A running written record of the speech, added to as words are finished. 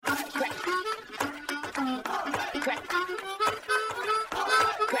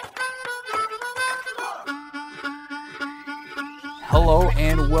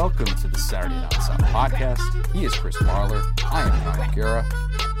and welcome to the Saturday Night South podcast. He is Chris Marler. I am Ed Orgeron.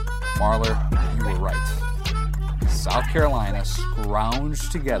 Marler, you were right. South Carolina scrounged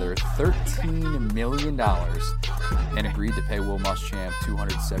together $13 million and agreed to pay Will Muschamp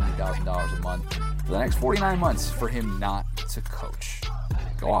 $270,000 a month for the next 49 months for him not to coach.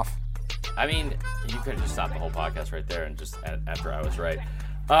 Go off. I mean, you could have just stopped the whole podcast right there and just after I was right.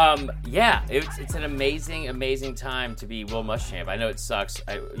 It's an amazing time to be Will Muschamp. I know it sucks.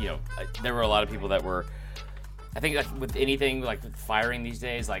 There were a lot of people that were, I think like with anything like with firing these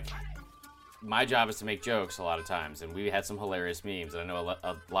days, like my job is to make jokes a lot of times, and we had some hilarious memes. And I know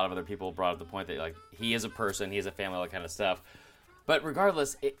a lot of other people brought up the point that like he is a person, he is a family, all that kind of stuff. But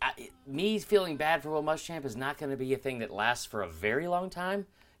regardless, me feeling bad for Will Muschamp is not going to be a thing that lasts for a very long time.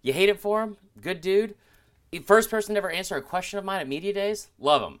 You hate it for him, good dude. First person to ever answer a question of mine at Media Days,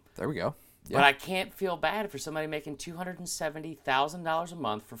 love him. There we go. Yeah. But I can't feel bad for somebody making $270,000 a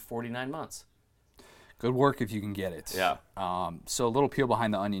month for 49 months. Good work if you can get it. Yeah. So a little peel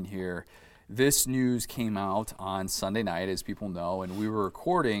behind the onion here. This news came out on Sunday night, as people know, and we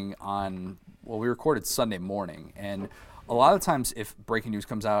recorded Sunday morning. And a lot of times if breaking news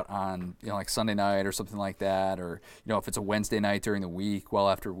comes out on, like Sunday night or something like that, or, if it's a Wednesday night during the week, well,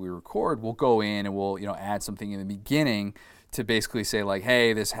 after we record, we'll go in and we'll, add something in the beginning to basically say like,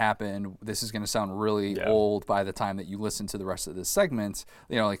 hey, this happened. This is going to sound really old by the time that you listen to the rest of this segment,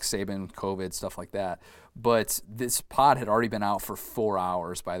 like Saban, COVID, stuff like that. But this pod had already been out for 4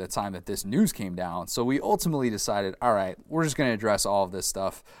 hours by the time that this news came down. So we ultimately decided, all right, we're just going to address all of this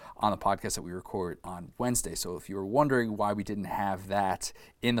stuff on the podcast that we record on Wednesday. So if you were wondering why we didn't have that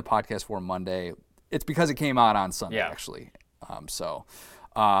in the podcast for Monday, it's because it came out on Sunday, actually.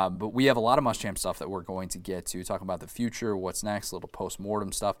 But we have a lot of Muschamp stuff that we're going to get to, talking about the future, what's next, a little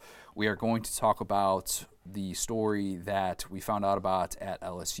post-mortem stuff. We are going to talk about the story that we found out about at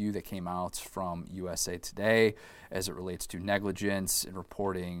LSU that came out from USA Today as it relates to negligence in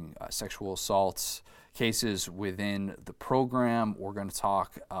reporting sexual assaults cases within the program. We're going to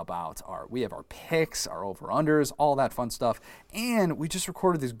talk about we have our picks, our over-unders, all that fun stuff. And we just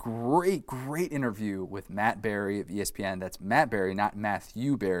recorded this great interview with Matt Barrie of ESPN. That's Matt Barrie, not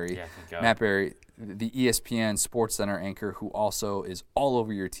Matthew Barrie. Yeah, thank God. Matt Barrie, the ESPN Sports Center anchor who also is all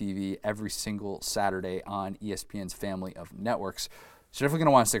over your TV every single Saturday on ESPN's family of networks. So definitely going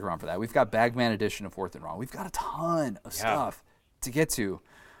to want to stick around for that. We've got Bagman Edition of Fourth and Wrong. We've got a ton of stuff to get to.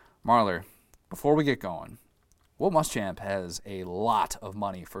 Marler, before we get going, Will Muschamp has a lot of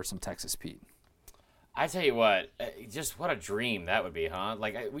money for some Texas Pete. I tell you what, just what a dream that would be, huh?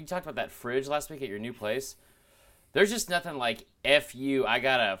 Like we talked about that fridge last week at your new place. There's just nothing like F you, I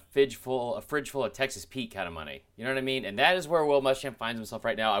got a fridge full of Texas Pete kind of money. You know what I mean? And that is where Will Muschamp finds himself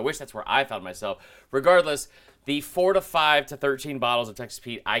right now. I wish that's where I found myself. Regardless, the 4 to 5 to 13 bottles of Texas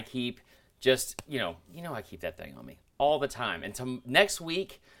Pete I keep just, I keep that thing on me all the time. And next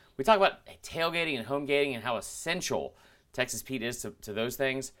week, we talk about tailgating and home gating and how essential Texas Pete is to those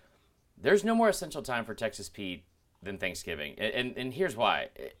things. There's no more essential time for Texas Pete than Thanksgiving. And here's why.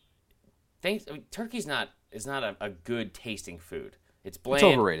 Turkey's is not a good tasting food. It's bland.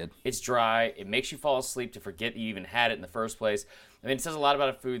 It's overrated. It's dry. It makes you fall asleep to forget that you even had it in the first place. I mean, it says a lot about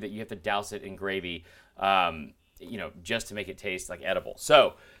a food that you have to douse it in gravy, just to make it taste like edible.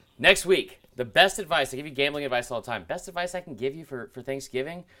 So next week, the best advice, I give you gambling advice all the time. Best advice I can give you for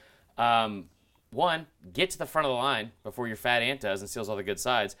Thanksgiving, one, get to the front of the line before your fat aunt does and steals all the good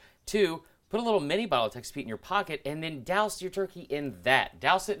sides. Two, put a little mini bottle of Texas Pete in your pocket and then douse your turkey in that.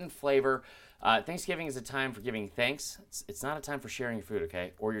 Douse it in flavor. Thanksgiving is a time for giving thanks. It's not a time for sharing your food,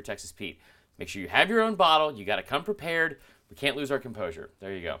 okay, or your Texas Pete. Make sure you have your own bottle. You got to come prepared. We can't lose our composure.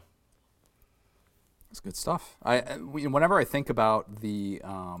 There you go. That's good stuff. Whenever I think about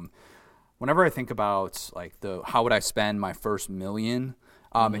how would I spend my first million.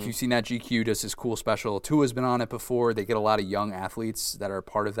 If you've seen that, GQ does this cool special. Tua's been on it before. They get a lot of young athletes that are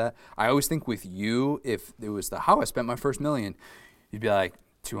part of that. I always think with you, if it was how I spent my first million, you'd be like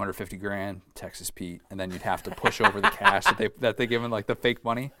 $250,000 Texas Pete, and then you'd have to push over the cash that they give in like the fake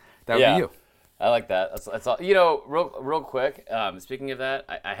money. That would be you. I like that. That's all. Real quick. Speaking of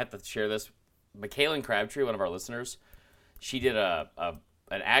that, I have to share this. McKaylin Crabtree, one of our listeners, she did an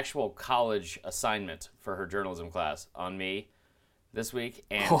actual college assignment for her journalism class on me this week.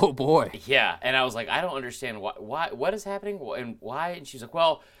 And oh, boy. Yeah, and I was like, I don't understand why what is happening and why. And she's like,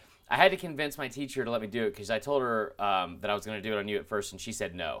 well, I had to convince my teacher to let me do it because I told her that I was going to do it on you at first, and she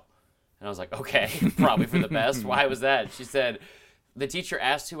said no. And I was like, okay, probably for the best. Why was that? She said the teacher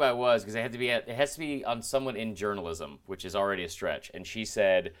asked who I was because it has to be on someone in journalism, which is already a stretch. And she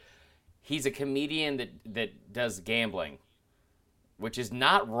said, he's a comedian that does gambling. which is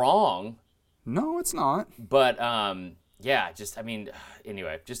not wrong. No, it's not. But anyway,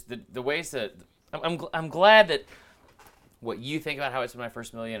 just the ways that I'm glad that what you think about how I spent my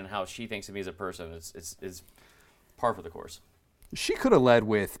first million and how she thinks of me as a person is par for the course. She could have led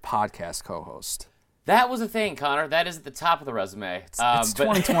with podcast co-host. That was a thing, Connor. That is at the top of the resume. It's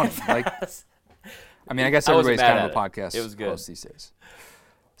 2020. I guess everybody's kind of a podcast host these days.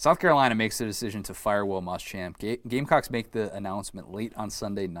 South Carolina makes the decision to fire Will Muschamp. Gamecocks make the announcement late on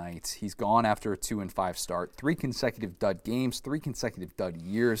Sunday night. He's gone after a 2-5 start, 3 consecutive dud games, 3 consecutive dud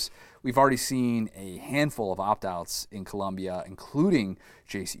years. We've already seen a handful of opt-outs in Columbia, including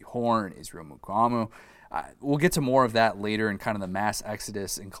J.C. Horn, Israel Mugamu. We'll get to more of that later in kind of the mass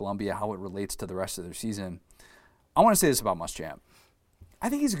exodus in Columbia, how it relates to the rest of their season. I want to say this about Muschamp. I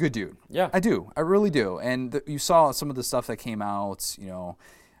think he's a good dude. Yeah. I do. I really do. And you saw some of the stuff that came out,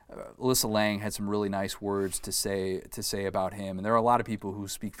 Alyssa Lang had some really nice words to say about him, and there are a lot of people who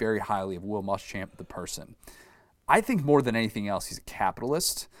speak very highly of Will Muschamp, the person. I think more than anything else, he's a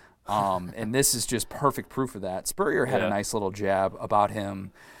capitalist, and this is just perfect proof of that. Spurrier had a nice little jab about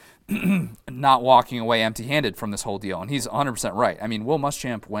him not walking away empty-handed from this whole deal, and he's 100% right. I mean, Will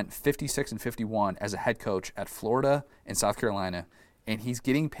Muschamp went 56-51 as a head coach at Florida and South Carolina, and he's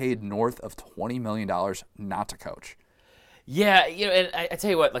getting paid north of $20 million not to coach. Yeah, and I tell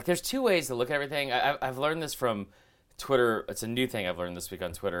you what, there's 2 ways to look at everything. I've learned this from Twitter. It's a new thing I've learned this week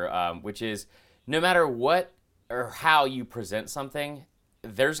on Twitter, which is no matter what or how you present something,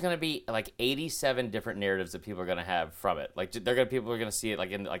 there's going to be 87 different narratives that people are going to have from it. People are going to see it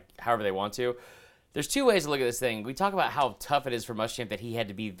in however they want to. There's 2 ways to look at this thing. We talk about how tough it is for Muschamp that he had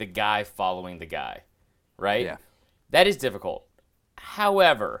to be the guy following the guy, right? Yeah. That is difficult.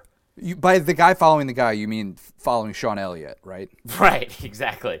 However, by the guy following the guy, you mean following Sean Elliott, right? Right,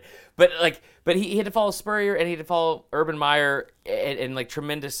 exactly. But he had to follow Spurrier and he had to follow Urban Meyer and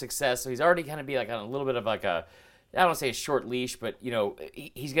tremendous success. So he's already kind of be on a little bit of I don't want to say a short leash, but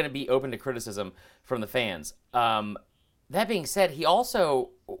he's going to be open to criticism from the fans. That being said, he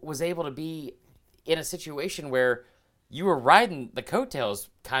also was able to be in a situation where you were riding the coattails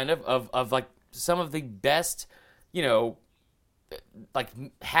kind of some of the best,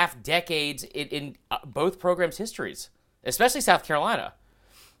 half decades in both programs' histories, especially South Carolina.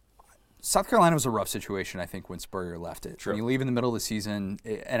 South Carolina was a rough situation, I think, when Spurrier left it. True. When you leave in the middle of the season,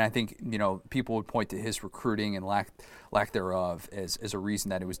 and I think people would point to his recruiting and lack thereof as a reason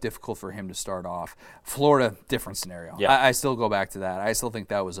that it was difficult for him to start off. Florida, different scenario. Yeah. I still go back to that. I still think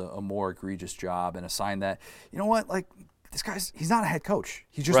that was a more egregious job and a sign that, this he's not a head coach.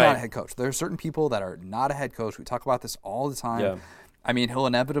 He's just not a head coach. There are certain people that are not a head coach. We talk about this all the time. Yeah. I mean, he'll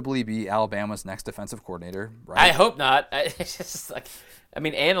inevitably be Alabama's next defensive coordinator, right? I hope not. It's just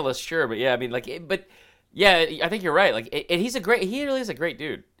analysts, sure, but yeah, I think you're right. And he really is a great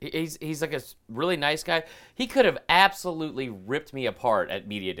dude. He's a really nice guy. He could have absolutely ripped me apart at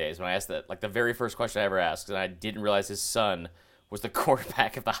media days when I asked that, the very first question I ever asked, and I didn't realize his son was the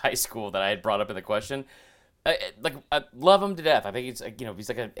quarterback of the high school that I had brought up in the question. I love him to death. I think he's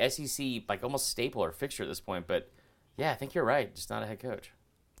an SEC almost staple or fixture at this point. But yeah, I think you're right. Just not a head coach.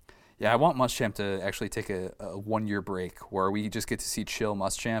 Yeah, I want Muschamp to actually take a 1-year break where we just get to see chill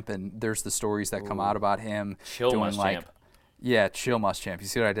Muschamp, and there's the stories that come out about him chill doing Muschamp. Chill Muschamp. You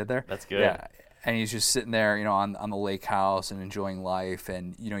see what I did there? That's good. Yeah. And he's just sitting there, on the lake house and enjoying life.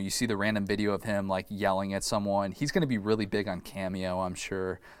 And, you see the random video of him, yelling at someone. He's going to be really big on Cameo, I'm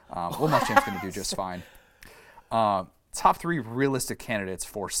sure. Will Muschamp's going to do just fine. Top 3 realistic candidates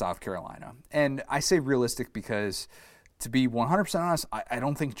for South Carolina. And I say realistic because, to be 100% honest, I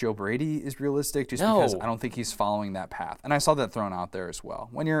don't think Joe Brady is realistic because I don't think he's following that path. And I saw that thrown out there as well.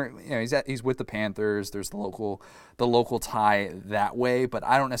 When he's with the Panthers, there's the local tie that way, but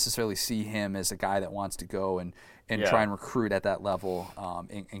I don't necessarily see him as a guy that wants to go and try and recruit at that level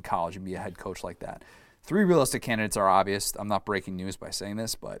in college and be a head coach like that. 3 realistic candidates are obvious. I'm not breaking news by saying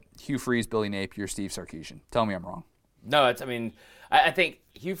this, but Hugh Freeze, Billy Napier, Steve Sarkisian. Tell me I'm wrong. No, I think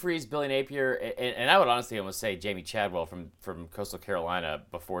Hugh Freeze, Billy Napier, and I would honestly almost say Jamie Chadwell from Coastal Carolina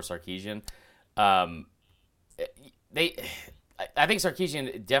before Sarkisian. I think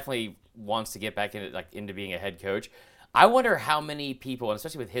Sarkisian definitely wants to get back into being a head coach. I wonder how many people, and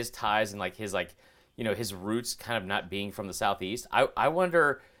especially with his ties and his roots kind of not being from the Southeast. I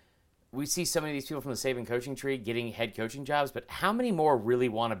wonder. We see so many of these people from the Saban coaching tree getting head coaching jobs, but how many more really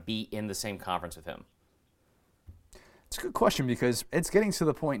want to be in the same conference with him? It's a good question because it's getting to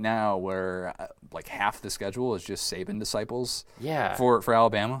the point now where like half the schedule is just Saban disciples. Yeah. For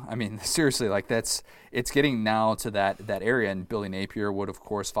Alabama. I mean, seriously, like it's getting now to that area, and Billy Napier would of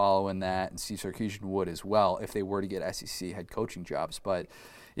course follow in that, and Steve Sarkisian would as well if they were to get SEC head coaching jobs. But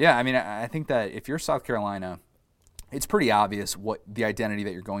yeah, I mean, I think that if you're South Carolina, it's pretty obvious what the identity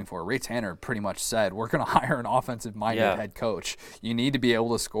that you're going for. Ray Tanner pretty much said, we're going to hire an offensive-minded head coach. You need to be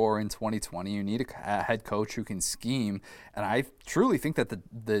able to score in 2020. You need a head coach who can scheme. And I truly think that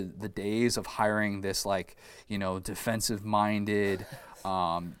the days of hiring this, like, you know, defensive-minded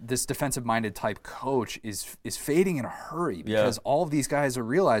type coach is fading in a hurry because all of these guys are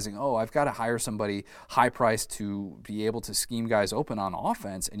realizing, oh, I've got to hire somebody high priced to be able to scheme guys open on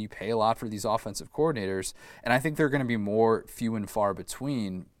offense, and you pay a lot for these offensive coordinators. And I think they're going to be more few and far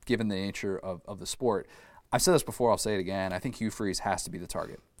between given the nature of the sport. I've said this before, I'll say it again. I think Hugh Freeze has to be the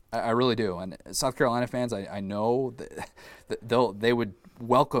target. I really do. And South Carolina fans, I know that they would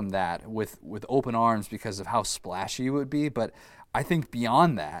welcome that with open arms because of how splashy it would be, but I think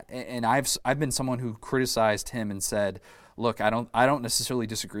beyond that, and I've been someone who criticized him and said, look, I don't necessarily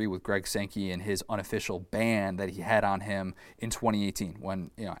disagree with Greg Sankey and his unofficial ban that he had on him in 2018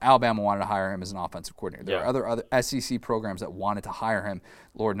 when Alabama wanted to hire him as an offensive coordinator. There are other SEC programs that wanted to hire him.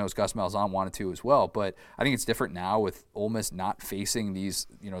 Lord knows Gus Malzahn wanted to as well. But I think it's different now with Ole Miss not facing these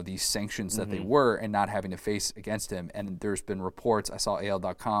sanctions that they were and not having to face against him. And there's been reports, I saw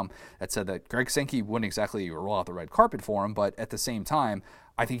AL.com, that said that Greg Sankey wouldn't exactly roll out the red carpet for him, but at the same time,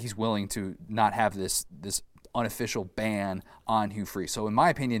 I think he's willing to not have this unofficial ban on Hugh Freeze. So in my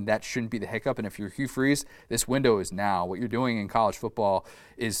opinion, that shouldn't be the hiccup. And if you're Hugh Freeze, this window is now. What you're doing in college football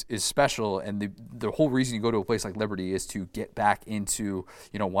is special. And the whole reason you go to a place like Liberty is to get back into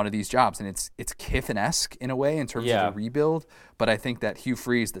one of these jobs. And it's Kiffin-esque in a way in terms of the rebuild. But I think that Hugh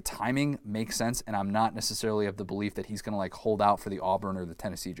Freeze, the timing makes sense. And I'm not necessarily of the belief that he's going to like hold out for the Auburn or the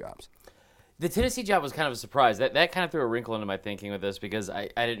Tennessee jobs. The Tennessee job was kind of a surprise. That kind of threw a wrinkle into my thinking with this because I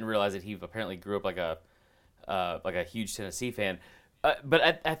didn't realize that he apparently grew up like a huge Tennessee fan.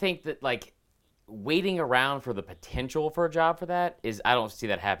 But I think that like waiting around for the potential for a job for that is I don't see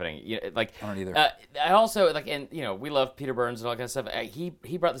that happening. I don't either. I also we love Peter Burns and all that kind of stuff.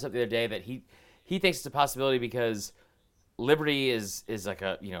 He brought this up the other day that he thinks it's a possibility because Liberty is like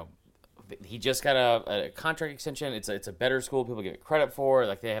he just got a contract extension. It's a better school. People get credit for.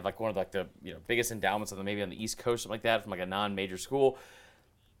 Like they have like one of like the biggest endowments of them maybe on the East Coast, something like that, from like a non-major school.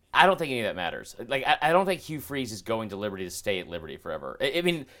 I don't think any of that matters. Like I don't think Hugh Freeze is going to Liberty to stay at Liberty forever. I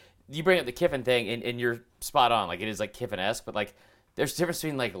mean, you bring up the Kiffin thing, and you're spot on. Like it is like Kiffin-esque, but like there's a difference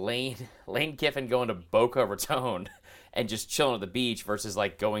between like Lane Kiffin going to Boca Raton and just chilling at the beach versus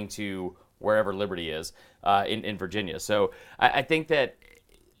like going to wherever Liberty is in Virginia. So I think that.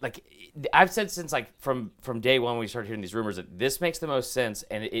 Like I've said since like from day one when we started hearing these rumors that this makes the most sense,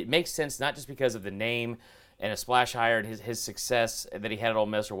 and it makes sense not just because of the name and a splash hire and his success that he had at Ole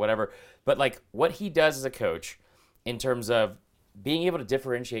Miss or whatever, but like what he does as a coach in terms of being able to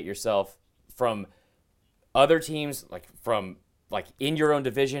differentiate yourself from other teams, like from like in your own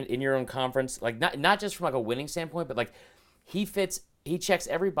division, in your own conference, like not just from like a winning standpoint, but like he checks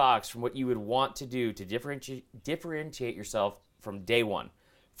every box from what you would want to do to differentiate yourself from day one.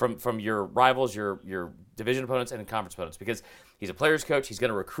 From your rivals, your division opponents, and conference opponents, because he's a player's coach. He's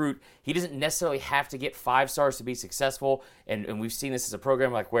going to recruit. He doesn't necessarily have to get 5 stars to be successful, and we've seen this as a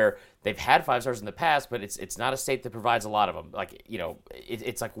program like where they've had 5 stars in the past, but it's not a state that provides a lot of them. Like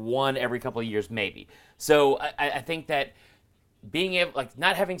it's like one every couple of years maybe. So I think that being able like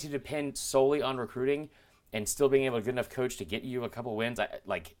not having to depend solely on recruiting and still being able to get enough coach to get you a couple wins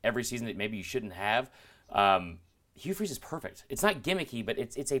like every season that maybe you shouldn't have. Hugh Freeze is perfect. It's not gimmicky, but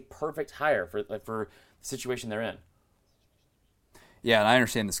it's a perfect hire for the situation they're in. Yeah, and I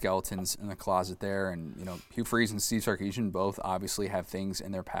understand the skeletons in the closet there, and Hugh Freeze and Steve Sarkisian both obviously have things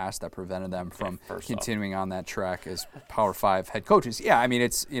in their past that prevented them from continuing on that track as Power 5 head coaches. Yeah, I mean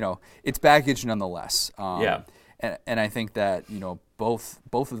it's baggage nonetheless. And I think that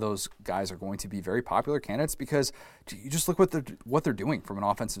both of those guys are going to be very popular candidates because you just look what they're doing from an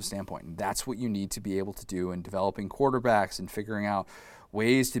offensive standpoint. And that's what you need to be able to do in developing quarterbacks and figuring out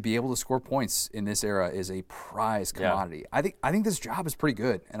ways to be able to score points in this era is a prized commodity. I think this job is pretty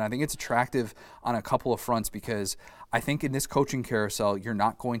good, and I think it's attractive on a couple of fronts because I think in this coaching carousel, you're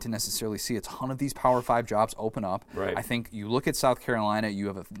not going to necessarily see a ton of these Power 5 jobs open up. Right. I think you look at South Carolina, you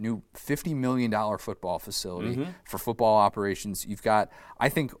have a new $50 million football facility for football operations. You've got, I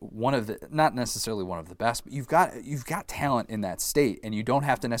think, one of the, not necessarily one of the best, but you've got talent in that state, and you don't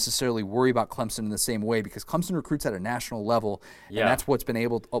have to necessarily worry about Clemson in the same way because Clemson recruits at a national level, and that's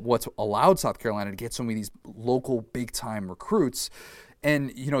what's allowed South Carolina to get so many of these local big-time recruits.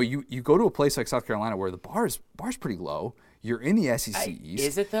 And, you go to a place like South Carolina where the bar's pretty low. You're in the SEC East.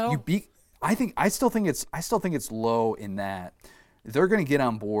 Is it though? I still think it's low in that they're going to get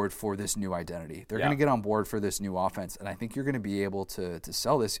on board for this new identity. They're going to get on board for this new offense, and I think you're going to be able to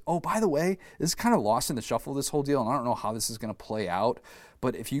sell this. Oh, by the way, this is kind of lost in the shuffle of this whole deal, and I don't know how this is going to play out.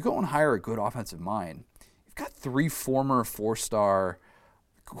 But if you go and hire a good offensive mind, you've got 3 former 4-star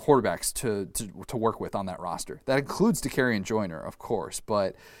quarterbacks to work with on that roster. That includes DeCarrion Joyner, of course,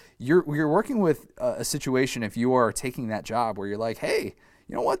 but you're working with a situation if you are taking that job where you're like, hey,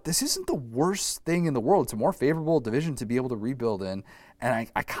 you know what? This isn't the worst thing in the world. It's a more favorable division to be able to rebuild in, and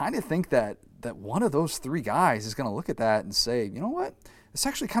I kind of think that one of those 3 guys is going to look at that and say, you know what? This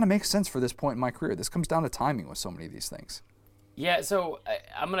actually kind of makes sense for this point in my career. This comes down to timing with so many of these things. Yeah, so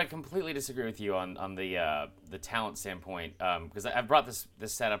I'm going to completely disagree with you on the talent standpoint because I've brought this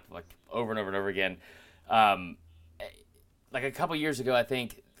setup like over and over and over again. Like a couple years ago, I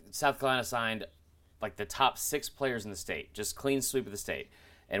think South Carolina signed like the top 6 players in the state, just clean sweep of the state,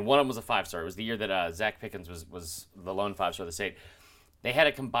 and one of them was a 5-star. It was the year that Zach Pickens was the lone 5-star of the state. They had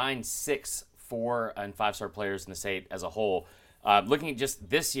a combined 6 4- and 5-star players in the state as a whole. Looking at just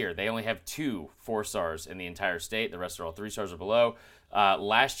this year, they only have 2 4-stars in the entire state. The rest are all 3-stars or below.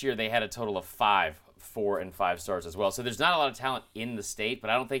 Last year, they had a total of 5 4- and 5-stars as well. So there's not a lot of talent in the state, but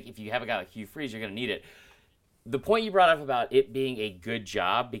I don't think if you have a guy like Hugh Freeze, you're going to need it. The point you brought up about it being a good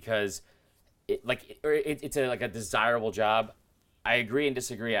job because it's a desirable job, I agree and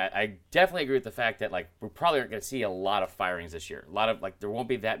disagree. I definitely agree with the fact that we probably aren't going to see a lot of firings this year. A lot of there won't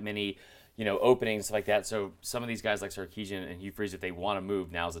be that many openings, stuff like that. So some of these guys like Sarkisian and Hugh Freeze, if they want to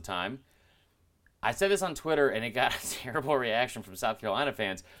move, now's the time. I said this on Twitter, and it got a terrible reaction from South Carolina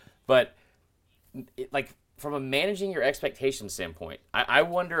fans. But from a managing your expectations standpoint, I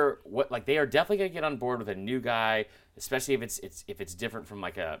wonder what they are definitely going to get on board with a new guy, especially if it's different from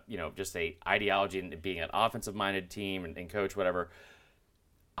just a ideology and being an offensive minded team and coach, whatever.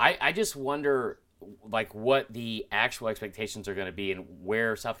 I just wonder what the actual expectations are going to be and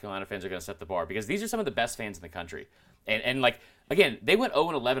where South Carolina fans are going to set the bar, because these are some of the best fans in the country. And again, they went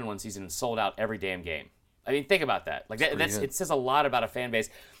 0-11 one season and sold out every damn game. I mean, think about that. It says a lot about a fan base.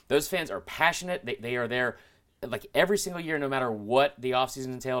 Those fans are passionate. They are there every single year, no matter what the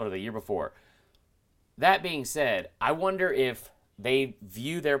offseason entailed or the year before. That being said, I wonder if they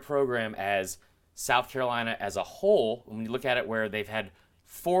view their program as South Carolina as a whole, when you look at it where they've had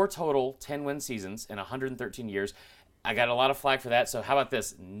 4 total 10-win seasons in 113 years. I got a lot of flack for that. So how about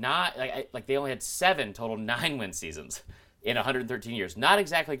this? Not they only had 7 total 9-win seasons in 113 years. Not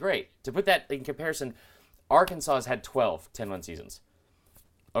exactly great. To put that in comparison, Arkansas has had 12 10-win seasons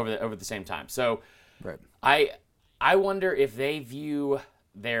over the same time. So right. I wonder if they view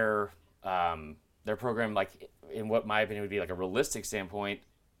their program in what my opinion would be a realistic standpoint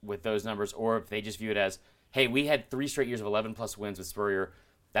with those numbers, or if they just view it as, hey, we had 3 straight years of 11+ wins with Spurrier.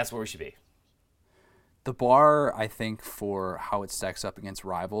 That's where we should be. The bar, I think, for how it stacks up against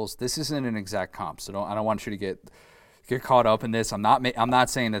rivals, this isn't an exact comp, so I don't want you to get caught up in this. I'm not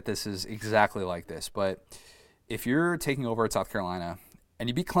saying that this is exactly like this, but if you're taking over at South Carolina and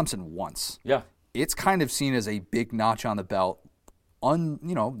you beat Clemson once, it's kind of seen as a big notch on the belt.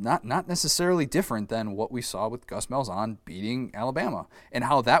 Not necessarily different than what we saw with Gus Malzahn beating Alabama, and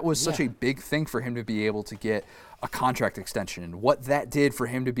how that was such a big thing for him to be able to get a contract extension, and what that did for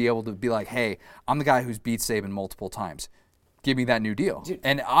him to be able to be like, hey, I'm the guy who's beat Saban multiple times. Give me that new deal. Dude.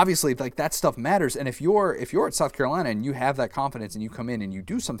 And obviously, that stuff matters. And if you're at South Carolina and you have that confidence and you come in and you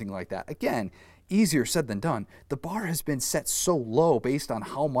do something like that, again, easier said than done. The bar has been set so low based on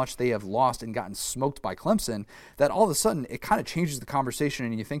how much they have lost and gotten smoked by Clemson that all of a sudden it kind of changes the conversation,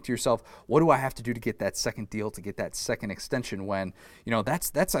 and you think to yourself, what do I have to do to get that second deal, to get that second extension, when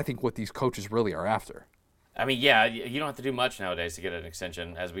that's I think what these coaches really are after. I mean, yeah, you don't have to do much nowadays to get an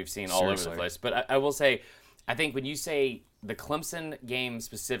extension, as we've seen all over the place. But I will say, I think when you say the Clemson game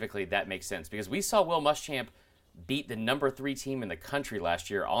specifically, that makes sense, because we saw Will Muschamp beat the number 3 team in the country last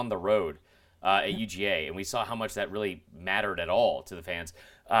year on the road at UGA, and we saw how much that really mattered at all to the fans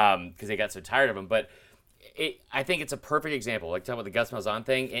because they got so tired of him. But I think it's a perfect example, talking about the Gus Malzahn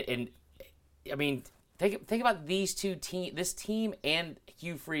thing, and I mean, think about these two this team and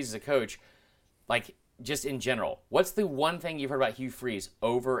Hugh Freeze as a coach. just in general, what's the one thing you've heard about Hugh Freeze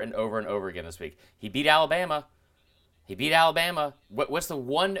over and over and over again this week? He beat Alabama. What's the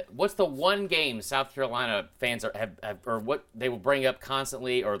one game South Carolina fans have or what they will bring up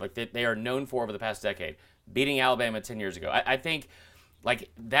constantly, or like they are known for over the past decade? Beating Alabama 10 years ago. I think like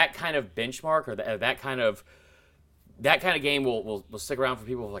that kind of benchmark or that kind of game will stick around for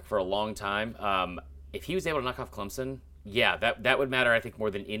people like for a long time. If he was able to knock off Clemson, yeah, that would matter, I think,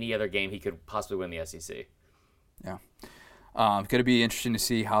 more than any other game he could possibly win the SEC. Yeah. Going to be interesting to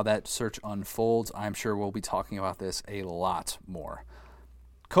see how that search unfolds. I'm sure we'll be talking about this a lot more.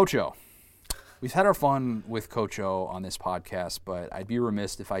 Coach O. We've had our fun with Coach O on this podcast, but I'd be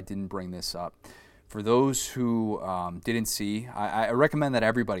remiss if I didn't bring this up. For those who didn't see, I recommend that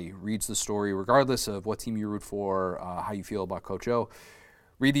everybody reads the story, regardless of what team you root for, how you feel about Coach O.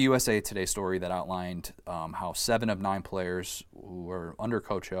 Read the USA Today story that outlined how 7 of 9 players who were under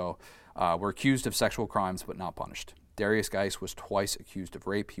Coach O were accused of sexual crimes but not punished. Darius Geis was twice accused of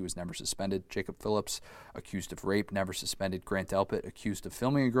rape. He was never suspended. Jacob Phillips, accused of rape, never suspended. Grant Delpit, accused of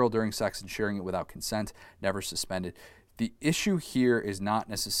filming a girl during sex and sharing it without consent, never suspended. The issue here is not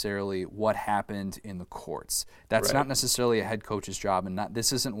necessarily what happened in the courts. That's not necessarily a head coach's job, and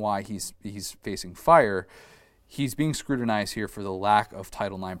this isn't why he's facing fire. He's being scrutinized here for the lack of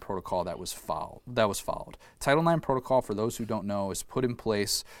Title IX protocol that was followed. Title IX protocol, for those who don't know, is put in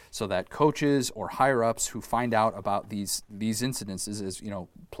place so that coaches or higher-ups who find out about these incidences, as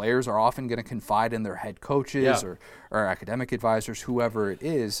players are often going to confide in their head coaches or academic advisors, whoever it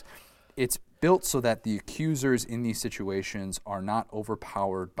is. It's built so that the accusers in these situations are not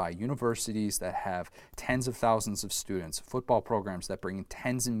overpowered by universities that have tens of thousands of students, football programs that bring in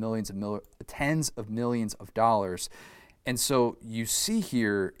tens of millions of dollars. And so you see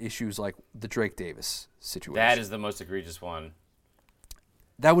here issues like the Drake Davis situation. That is the most egregious one.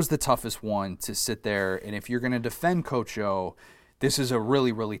 That was the toughest one to sit there. And if you're going to defend Coach O, this is a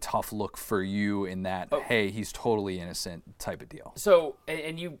really, really tough look for you in that, hey, he's totally innocent type of deal. So,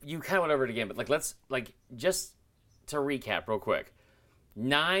 and you kind of went over it again, but let's just to recap real quick.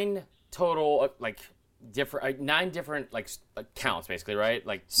 9 total, 9 different counts, basically, right?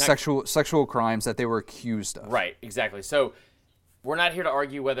 Sexual crimes that they were accused of. Right, exactly. So we're not here to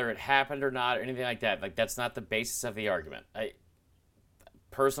argue whether it happened or not or anything like that. That's not the basis of the argument.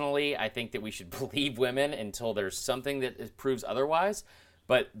 Personally, I think that we should believe women until there's something that proves otherwise.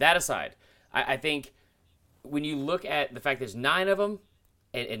 But that aside, I think when you look at the fact there's 9 of them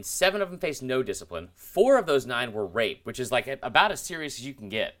and 7 of them faced no discipline, 4 of those 9 were rape, which is about as serious as you can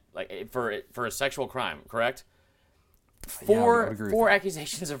get for a sexual crime, correct? Four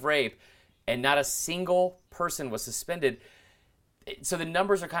accusations of rape, and not a single person was suspended. So the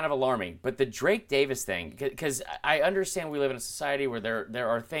numbers are kind of alarming, but the Drake Davis thing, because I understand we live in a society where there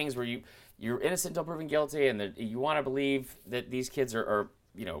are things where you're innocent until proven guilty, and that you want to believe that these kids are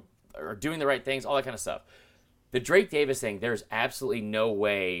doing the right things, all that kind of stuff. The Drake Davis thing, there's absolutely no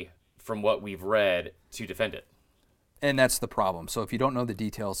way from what we've read to defend it. And that's the problem. So if you don't know the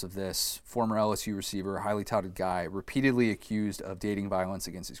details of this, former LSU receiver, highly touted guy, repeatedly accused of dating violence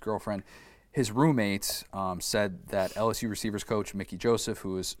against his girlfriend. His roommate said that LSU receivers coach Mickey Joseph,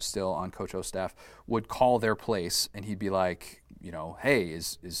 who is still on Coach O's staff, would call their place and he'd be like, hey,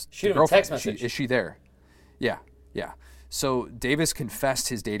 is shoot the girlfriend, text message. Is she there? Yeah. So Davis confessed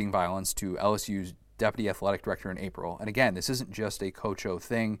his dating violence to LSU's deputy athletic director in April. And again, this isn't just a Coach O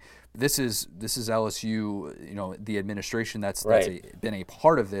thing. This is LSU, the administration that's been a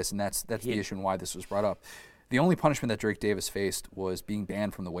part of this, and that's the issue and why this was brought up. The only punishment that Drake Davis faced was being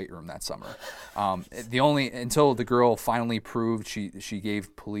banned from the weight room that summer. Until the girl finally proved she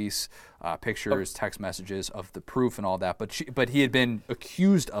gave police pictures, text messages of the proof and all that. But he had been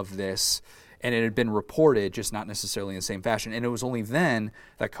accused of this, and it had been reported, just not necessarily in the same fashion. And it was only then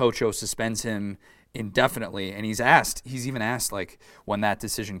that Coach O suspends him indefinitely. And he's even asked when that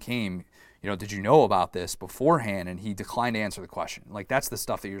decision came, did you know about this beforehand? And he declined to answer the question. That's the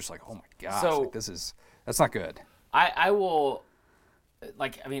stuff that you're just like, oh my gosh, that's not good. I will,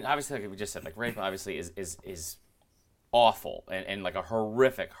 obviously, like we just said, rape obviously is awful and a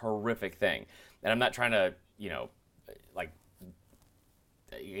horrific thing. And I'm not trying to,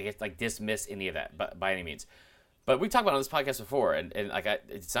 dismiss any of that by any means. But we talked about it on this podcast before, and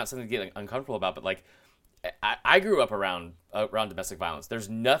it's not something to get uncomfortable about, but I grew up around domestic violence. There's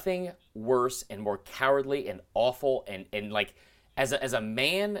nothing worse and more cowardly and awful and as a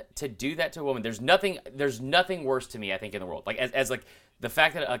man to do that to a woman, there's nothing worse to me, I think, in the world. As the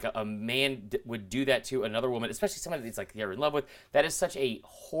fact that a man would do that to another woman, especially somebody that's they're in love with, that is such a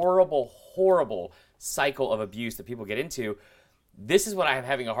horrible cycle of abuse that people get into. this is what I'm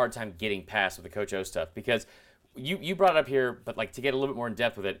having a hard time getting past with the Coach O stuff, because you brought it up here, but like to get a little bit more in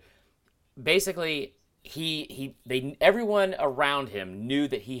depth with it, basically everyone around him knew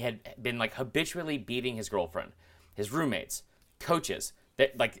that he had been like habitually beating his girlfriend, his roommates, coaches.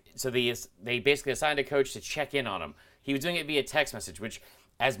 So they basically assigned a coach to check in on him. He was doing it via text message, which,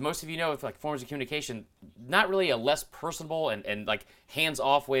 as most of you know, with like forms of communication, not really a less personable and like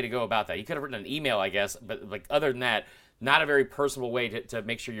hands-off way to go about that. You could have written an email, I guess, but like other than that, not a very personable way to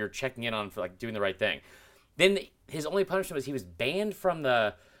make sure you're checking in on for like doing the right thing. Then his only punishment was he was banned from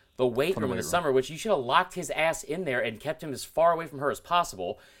the weight room in the summer, which you should have locked his ass in there and kept him as far away from her as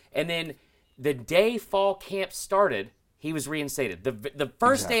possible. And then the day fall camp started, he was reinstated. The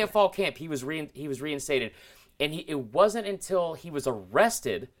first day of fall camp, he was reinstated. And it wasn't until he was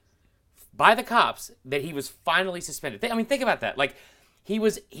arrested by the cops that he was finally suspended. I mean, think about that. Like, he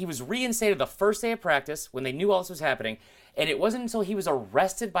was reinstated the first day of practice when they knew all this was happening, and it wasn't until he was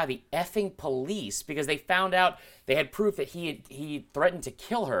arrested by the effing police because they found out they had proof that he threatened to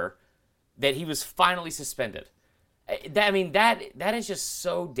kill her that he was finally suspended. That is just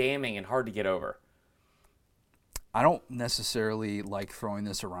so damning and hard to get over. I don't necessarily like throwing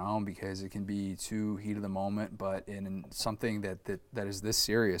this around because it can be too heat of the moment, but in something that is this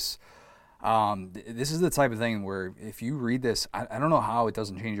serious, this is the type of thing where if you read this, I don't know how it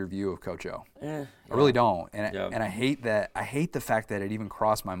doesn't change your view of Coach O. I really don't, and I hate that. I hate the fact that it even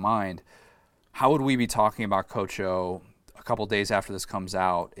crossed my mind. How would we be talking about Coach O a couple days after this comes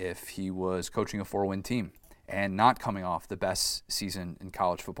out if he was coaching a 4-win team and not coming off the best season in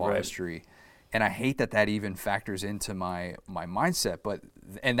college football history? And I hate that even factors into my mindset,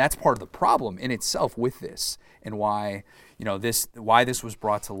 and that's part of the problem in itself with this, and why this was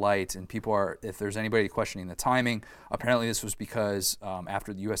brought to light. And people are, if there's anybody questioning the timing, apparently this was because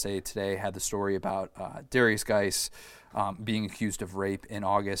after the USA Today had the story about Darius Geis being accused of rape in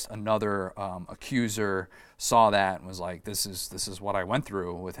August, another accuser saw that and was like, "This is what I went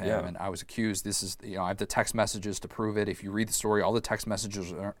through with him, and I was accused. This is I have the text messages to prove it. If you read the story, all the text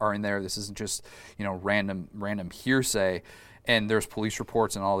messages are in there. This isn't just random hearsay." And there's police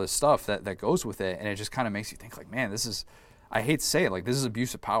reports and all this stuff that goes with it, and it just kind of makes you think like, man, this is. I hate to say it, like this is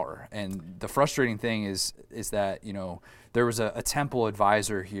abuse of power. And the frustrating thing is that there was a Temple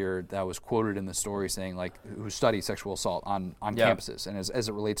advisor here that was quoted in the story saying like who studied sexual assault on campuses and as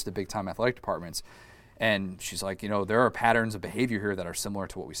it relates to big time athletic departments. And she's like, there are patterns of behavior here that are similar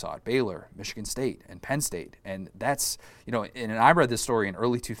to what we saw at Baylor, Michigan State, and Penn State. And that's, and I read this story in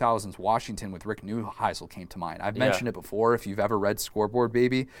early 2000s, Washington with Rick Neuheisel came to mind. I've mentioned it before. If you've ever read Scoreboard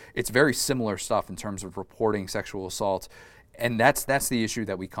Baby, it's very similar stuff in terms of reporting sexual assault. And that's the issue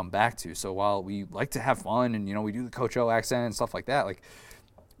that we come back to. So while we like to have fun and, we do the Coach O accent and stuff like that, like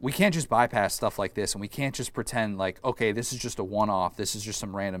we can't just bypass stuff like this, and we can't just pretend like, okay, this is just a one-off, this is just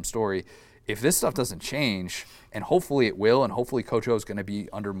some random story. If this stuff doesn't change, and hopefully it will, and hopefully Coach O is going to be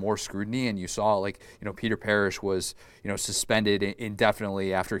under more scrutiny, and you saw Peter Parrish was suspended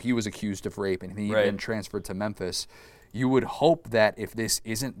indefinitely after he was accused of rape, and he then transferred to Memphis. You would hope that if this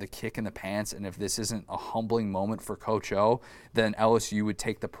isn't the kick in the pants and if this isn't a humbling moment for Coach O, then LSU would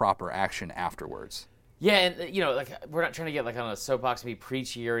take the proper action afterwards. Yeah, and we're not trying to get like on a soapbox and be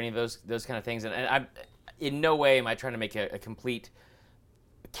preachy or any of those kind of things. And I'm in no way am I trying to make a complete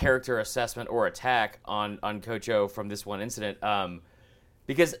character assessment or attack on Coach O from this one incident.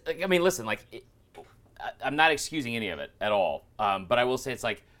 Because listen, I'm not excusing any of it at all. But I will say it's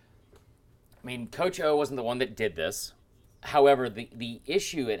like, Coach O wasn't the one that did this. However, the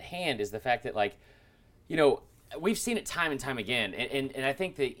issue at hand is the fact that we've seen it time and time again, and I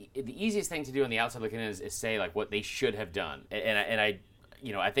think the easiest thing to do on the outside looking in is say like what they should have done, and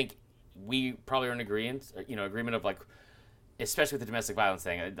I think we probably are in agreement of like, especially with the domestic violence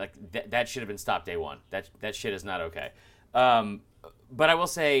thing, like that should have been stopped day one. That shit is not okay. But I will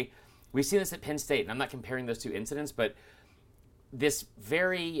say we've seen this at Penn State, and I'm not comparing those two incidents, but this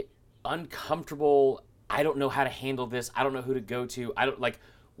very uncomfortable, I don't know how to handle this, I don't know who to go to, I don't like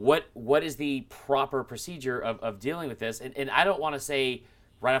what is the proper procedure of dealing with this, and I don't want to say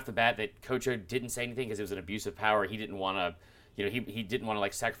right off the bat that Coach O didn't say anything because it was an abuse of power. He didn't want to he didn't want to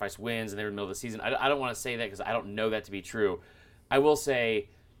like sacrifice wins and they were in the middle of the season. I don't want to say that because I don't know that to be true. I will say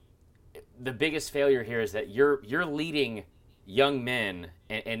the biggest failure here is that you're leading young men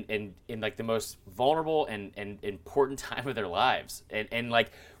and in like the most vulnerable and important time of their lives, and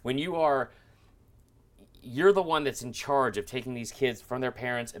like when you're the one that's in charge of taking these kids from their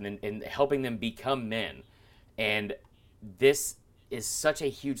parents and helping them become men, and this is such a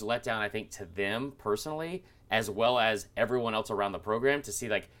huge letdown, I think, to them personally as well as everyone else around the program to see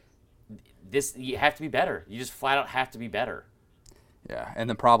like this. You have to be better. You just flat out have to be better. Yeah, and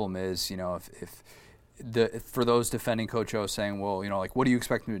the problem is, if for those defending Coach O saying, well, like, what do you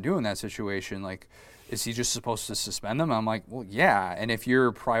expect him to do in that situation? Like, is he just supposed to suspend them? I'm like, well, yeah. And if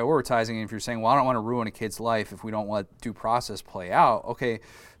you're prioritizing, if you're saying, well, I don't want to ruin a kid's life if we don't let due process play out, okay,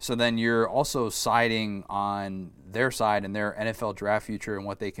 so then you're also siding on their side and their NFL draft future and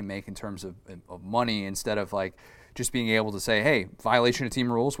what they can make in terms of money instead of, like, just being able to say, hey, violation of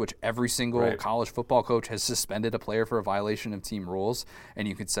team rules, which every single college football coach has suspended a player for a violation of team rules. And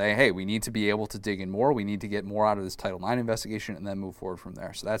you could say, hey, we need to be able to dig in more. We need to get more out of this Title IX investigation and then move forward from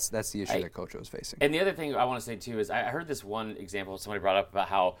there. So that's the issue that Coach O is facing. And the other thing I want to say, too, is I heard this one example somebody brought up about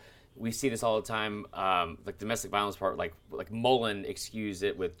how we see this all the time, like domestic violence part, like Mullen excused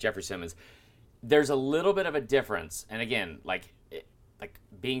it with Jeffrey Simmons. There's a little bit of a difference. And again, like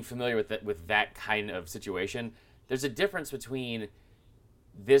being familiar with that kind of situation, there's a difference between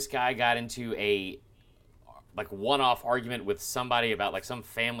this guy got into a one-off argument with somebody about like some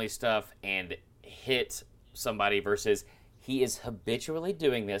family stuff and hit somebody versus he is habitually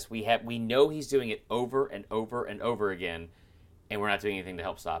doing this. We know he's doing it over and over and over again, and we're not doing anything to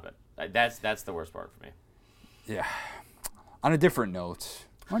help stop it. That's the worst part for me. Yeah. On a different note,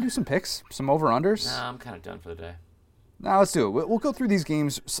 want to do some picks, some over-unders? Nah, I'm kind of done for the day. Now let's do it. We'll go through these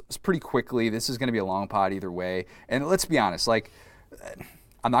games pretty quickly. This is going to be a long pod either way. And let's be honest, like,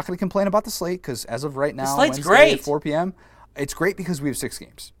 I'm not going to complain about the slate because as of right now, the slate's Wednesday great. At 4 p.m., it's great because we have 6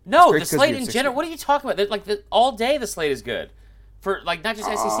 games. No, the slate in general. What are you talking about? All day the slate is good for not just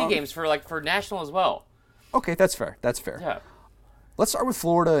SEC games, for national as well. Okay, that's fair. Yeah. Let's start with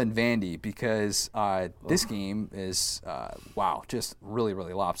Florida and Vandy because this game is, just really,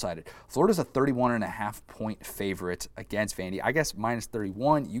 really lopsided. Florida's a 31.5-point favorite against Vandy. I guess minus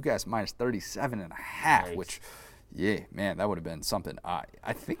 31. You guys minus 37.5, nice. Which, yeah, man, that would have been something.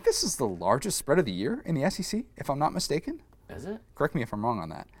 I think this is the largest spread of the year in the SEC, if I'm not mistaken. Is it? Correct me if I'm wrong on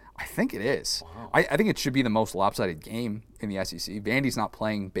that. I think it is. Wow. I think it should be the most lopsided game in the SEC. Vandy's not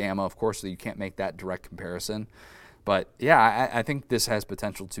playing Bama, of course, so you can't make that direct comparison. But, yeah, I think this has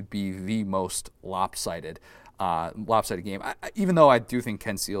potential to be the most lopsided game, even though I do think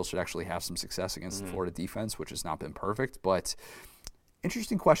Ken Seals should actually have some success against the Florida defense, which has not been perfect. But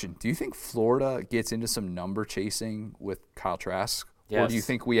interesting question. Do you think Florida gets into some number chasing with Kyle Trask? Yes. Or do you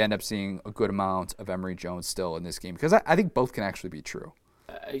think we end up seeing a good amount of Emory Jones still in this game? Because I think both can actually be true.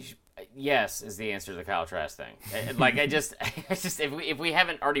 Yes is the answer to the Kyle Trask thing. If we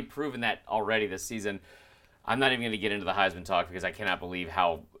haven't already proven that already this season, I'm not even going to get into the Heisman talk because I cannot believe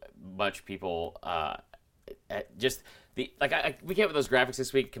how much people we came up with those graphics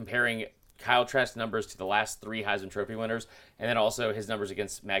this week comparing Kyle Trask's numbers to the last 3 Heisman Trophy winners and then also his numbers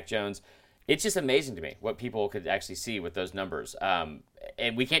against Mac Jones. It's just amazing to me what people could actually see with those numbers. And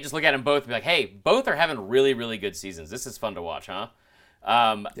we can't just look at them both and be like, hey, both are having really, really good seasons. This is fun to watch, huh?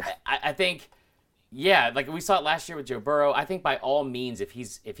 I think, like we saw it last year with Joe Burrow. I think by all means, if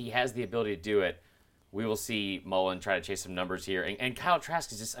he has the ability to do it, we will see Mullen try to chase some numbers here. And Kyle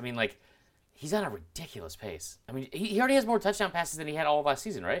Trask is just, he's on a ridiculous pace. He already has more touchdown passes than he had all of last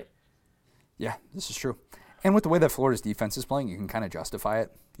season, right? Yeah, this is true. And with the way that Florida's defense is playing, you can kind of justify it.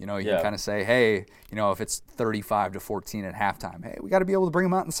 You can kind of say, hey, if it's 35-14 at halftime, hey, we got to be able to bring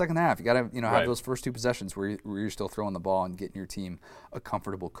them out in the second half. You got to, have those first 2 possessions where you're still throwing the ball and getting your team a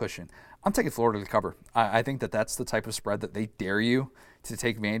comfortable cushion. I'm taking Florida to cover. I think that's the type of spread that they dare you to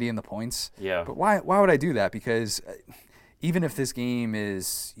take Vandy in the points. Yeah. But why would I do that? Because even if this game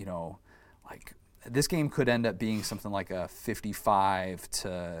is, this game could end up being something like a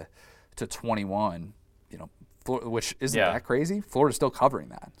 55-21, which isn't that crazy. Florida's still covering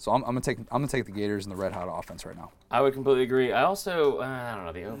that, so I'm gonna take the Gators and the red hot offense right now. I would completely agree. I also I don't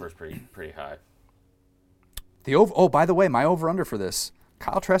know, the over is pretty high. The over. Oh, by the way, my over under for this: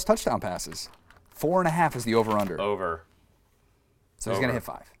 Kyle Trask touchdown passes. 4.5 is the over under. Over. So he's gonna hit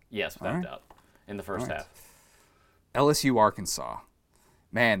 5. Yes, without doubt. In the first half. LSU Arkansas,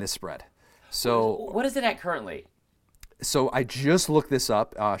 man, this spread. So what is it at currently? So I just looked this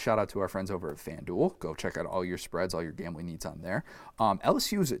up. Shout out to our friends over at FanDuel. Go check out all your spreads, all your gambling needs on there.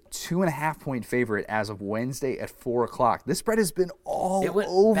 LSU is a 2.5-point favorite as of Wednesday at 4 o'clock. This spread has been all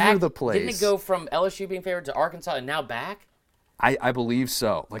over the place. Didn't it go from LSU being favored to Arkansas and now back? I believe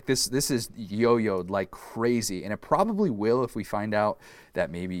so. Like this is yo-yoed like crazy, and it probably will if we find out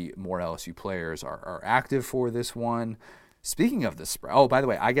that maybe more LSU players are active for this one. Speaking of this spread, by the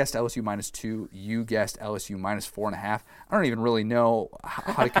way, I guessed LSU -2. You guessed LSU -4.5. I don't even really know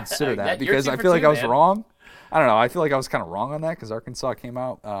how to consider that because I feel like I was wrong. I don't know. I feel like I was kind of wrong on that because Arkansas came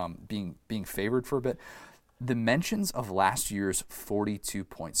out being favored for a bit. The mentions of last year's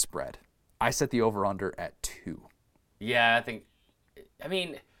 42-point spread. I set the over-under at 2. Yeah, I think I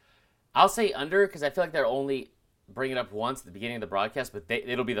mean, I'll say under because I feel like they're only bring it up once at the beginning of the broadcast, but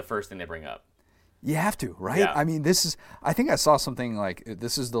it'll be the first thing they bring up. You have to, right? Yeah. I mean, I think I saw something like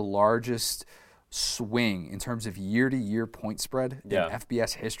this is the largest swing in terms of year-to-year point spread in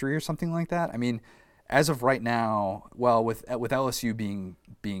FBS history or something like that. I mean, as of right now, well, with LSU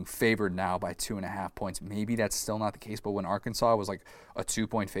being favored now by 2.5 points, maybe that's still not the case. But when Arkansas was like a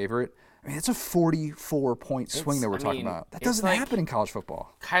 2-point favorite, I mean, it's a 44-point swing that we're talking about. That doesn't happen in college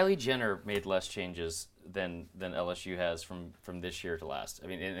football. Kylie Jenner made less changes than LSU has from this year to last. I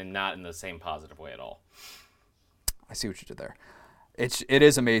mean, and not in the same positive way at all. I see what you did there. It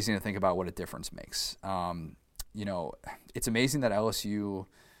is amazing to think about what a difference makes. It's amazing that LSU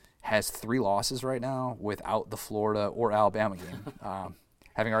has 3 losses right now without the Florida or Alabama game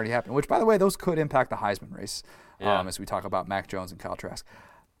having already happened, which, by the way, those could impact the Heisman race as we talk about Mac Jones and Kyle Trask.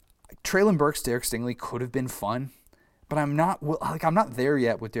 Treylon Burks, Derek Stingley could have been fun, but I'm not there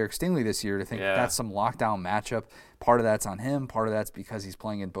yet with Derek Stingley this year to think that's some lockdown matchup. Part of that's on him. Part of that's because he's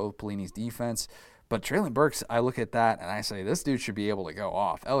playing in Bo Pelini's defense. But Treylon Burks, I look at that and I say, this dude should be able to go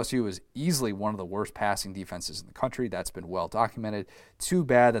off. LSU is easily one of the worst passing defenses in the country. That's been well documented. Too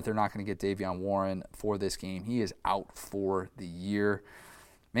bad that they're not going to get Davion Warren for this game. He is out for the year.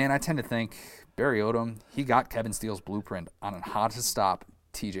 Man, I tend to think Barry Odom, he got Kevin Steele's blueprint on how to stop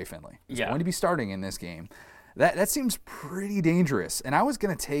TJ Finley. He's going to be starting in this game. That seems pretty dangerous. And I was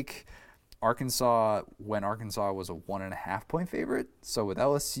going to take Arkansas when Arkansas was a 1.5-point favorite. So with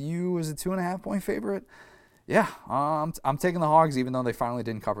LSU as a 2.5-point favorite, I'm taking the Hogs even though they finally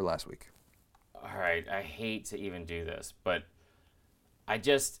didn't cover last week. All right, I hate to even do this, but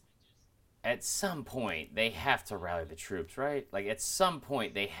at some point they have to rally the troops, right? Like at some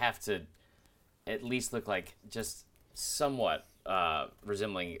point they have to at least look like just somewhat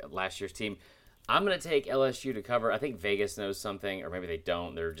resembling last year's team. I'm going to take LSU to cover. I think Vegas knows something, or maybe they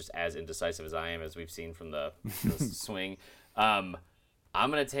don't. They're just as indecisive as I am, as we've seen from the swing. I'm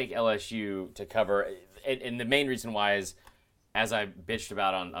going to take LSU to cover. And the main reason why is, as I bitched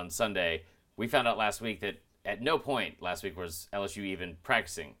about on Sunday, we found out last week that at no point last week was LSU even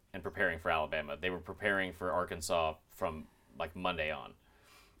practicing and preparing for Alabama. They were preparing for Arkansas from like Monday on.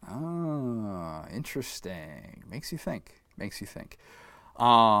 Oh, interesting. Makes you think.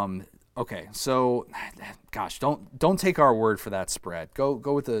 Okay, so, gosh, don't take our word for that spread. Go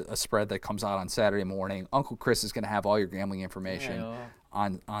with a spread that comes out on Saturday morning. Uncle Chris is going to have all your gambling information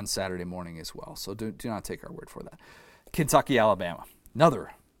on Saturday morning as well. So do not take our word for that. Kentucky, Alabama,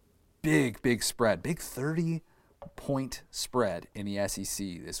 another big spread, big 30-point spread in the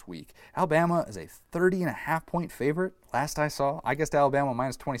SEC this week. Alabama is a 30.5-point favorite. Last I saw, I guessed Alabama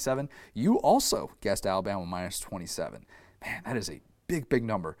minus 27. You also guessed Alabama minus 27. Man, that is a big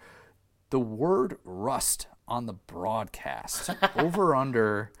number. The word rust on the broadcast, over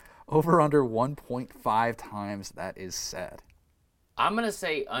under 1.5 times that is said. I'm going to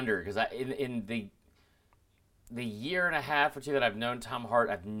say under because in the year and a half or two that I've known Tom Hart,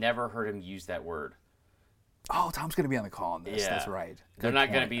 I've never heard him use that word. Oh, Tom's going to be on the call on this. Yeah. That's right. They're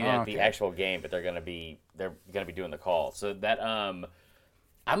not going to be at the actual game, but they're going to be doing the call. So that I'm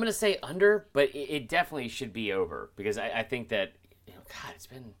going to say under, but it definitely should be over because I think that God, it's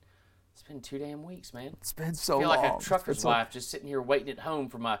been 2 damn weeks, man. It's been so long. I feel like a trucker's wife just sitting here waiting at home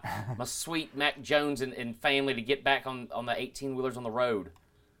for my sweet Mac Jones and family to get back on the 18-wheelers on the road.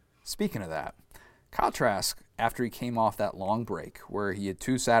 Speaking of that, Kyle Trask, after he came off that long break where he had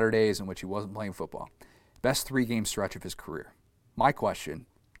 2 Saturdays in which he wasn't playing football, best 3-game stretch of his career. My question,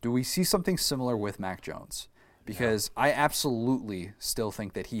 do we see something similar with Mac Jones? Because I absolutely still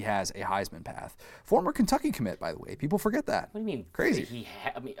think that he has a Heisman path. Former Kentucky commit, by the way. People forget that. What do you mean? Crazy.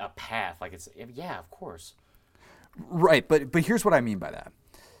 A path. Like yeah, of course. Right, but here's what I mean by that.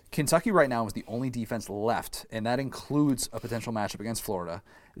 Kentucky right now is the only defense left, and that includes a potential matchup against Florida,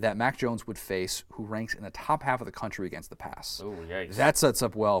 that Mac Jones would face, who ranks in the top half of the country against the pass. Oh, yikes. That sets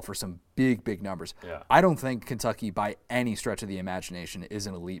up well for some big numbers. Yeah. I don't think Kentucky, by any stretch of the imagination, is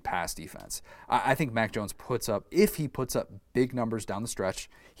an elite pass defense. I think Mac Jones if he puts up big numbers down the stretch,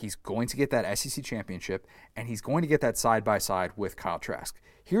 he's going to get that SEC championship, and he's going to get that side-by-side with Kyle Trask.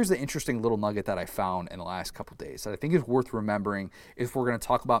 Here's the interesting little nugget that I found in the last couple days that I think is worth remembering if we're going to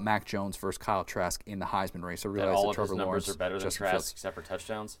talk about Mac Jones versus Kyle Trask in the Heisman race. I realize all that of Trevor his numbers Lawrence are better than Trask except for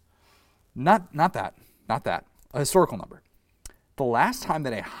touchdowns? Not that. A historical number. The last time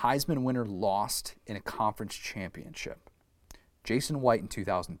that a Heisman winner lost in a conference championship, Jason White in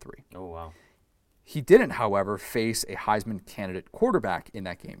 2003. Oh, wow. He didn't, however, face a Heisman candidate quarterback in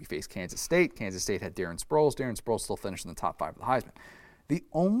that game. He faced Kansas State. Kansas State had Darren Sproles. Darren Sproles still finished in the top 5 of the Heisman. The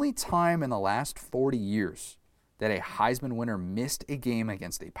only time in the last 40 years that a Heisman winner missed a game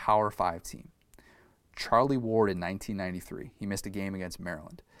against a Power 5 team. Charlie Ward in 1993. He missed a game against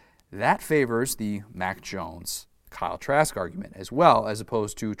Maryland. That favors the Mac Jones, Kyle Trask argument as well, as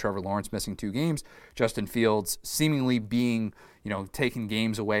opposed to Trevor Lawrence missing 2 games, Justin Fields seemingly being, taking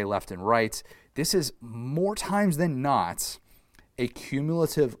games away left and right. This is more times than not a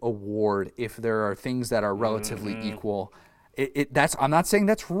cumulative award if there are things that are relatively equal. I'm not saying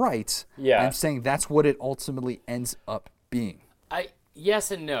that's right. Yeah. I'm saying that's what it ultimately ends up being.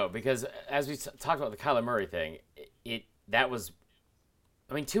 Yes and no, because as we talked about the Kyler Murray thing,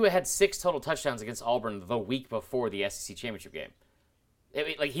 Tua had 6 total touchdowns against Auburn the week before the SEC championship game.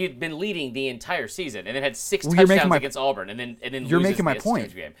 He had been leading the entire season, and then had 6 touchdowns against Auburn, and then you're loses making my the SEC point.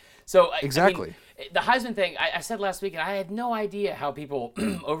 championship game. So exactly, the Heisman thing. I said last week, and I had no idea how people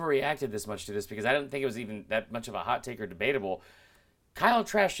overreacted this much to this, because I didn't think it was even that much of a hot take or debatable. Kyle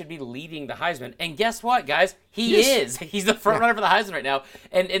Trask should be leading the Heisman, and guess what, guys? He is. He's the front runner for the Heisman right now,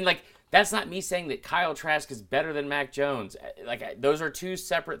 and that's not me saying that Kyle Trask is better than Mac Jones. Those are 2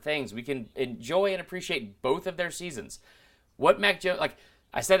 separate things. We can enjoy and appreciate both of their seasons. What Mac Jones,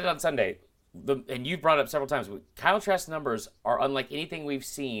 I said it on Sunday, and you've brought it up several times. Kyle Trask's numbers are unlike anything we've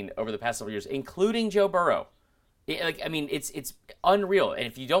seen over the past several years, including Joe Burrow. It's unreal. And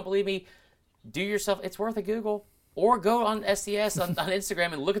if you don't believe me, do yourself. It's worth a Google. Or go on SCS on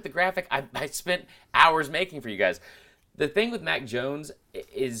Instagram and look at the graphic I spent hours making for you guys. The thing with Mac Jones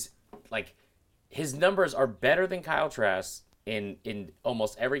is, his numbers are better than Kyle Trask in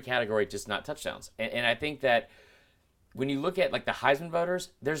almost every category, just not touchdowns. And I think that when you look at, the Heisman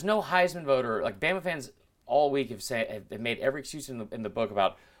voters, there's no Heisman voter. Bama fans all week have made every excuse in the book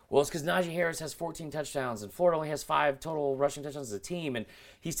about, well, it's because Najee Harris has 14 touchdowns and Florida only has 5 total rushing touchdowns as a team, and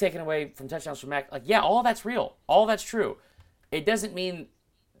he's taken away from touchdowns from Mac. All that's real. All that's true. It doesn't mean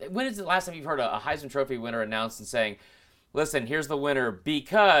 – when is the last time you've heard a Heisman Trophy winner announced and saying, listen, here's the winner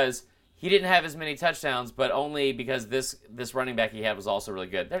because he didn't have as many touchdowns, but only because this running back he had was also really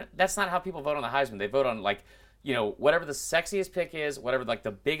good. That's not how people vote on the Heisman. They vote on, whatever the sexiest pick is, whatever,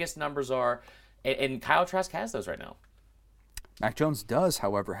 the biggest numbers are, and Kyle Trask has those right now. Mac Jones does,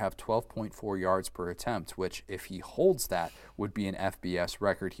 however, have 12.4 yards per attempt, which, if he holds that, would be an FBS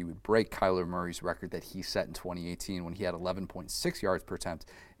record. He would break Kyler Murray's record that he set in 2018 when he had 11.6 yards per attempt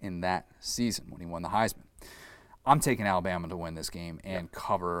in that season when he won the Heisman. I'm taking Alabama to win this game and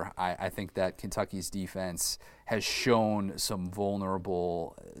cover. I think that Kentucky's defense has shown some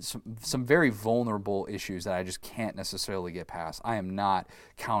very vulnerable issues that I just can't necessarily get past. I am not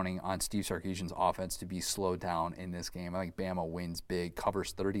counting on Steve Sarkisian's offense to be slowed down in this game. I think Bama wins big,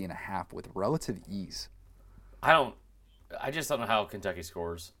 covers 30.5 with relative ease. I just don't know how Kentucky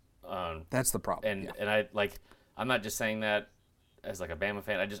scores. That's the problem. And I'm not just saying that as a Bama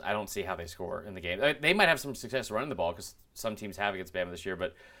fan. I don't see how they score in the game. They might have some success running the ball because some teams have against Bama this year,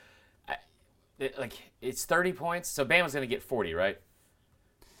 but it's 30 points, so Bama's going to get 40, right?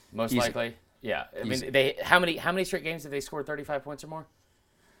 Most Easy. likely. Yeah. Easy. How many straight games did they score 35 points or more?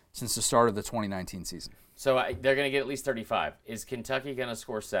 Since the start of the 2019 season. So they're going to get at least 35. Is Kentucky going to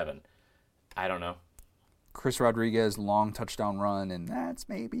score 7? I don't know. Chris Rodriguez, long touchdown run, and that's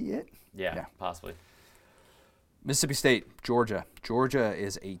maybe it. Yeah. Possibly. Mississippi State, Georgia. Georgia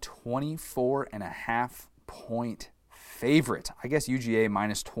is a 24.5 point favorite. I guess UGA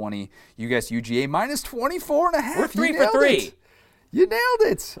minus 20. You guess UGA minus 24.5. We're 3 for 3. You nailed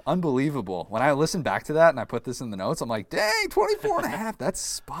it. Unbelievable. When I listened back to that and I put this in the notes, I'm like, dang, 24.5. That's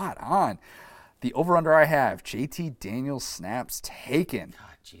spot on. The over-under I have, JT Daniels snaps taken.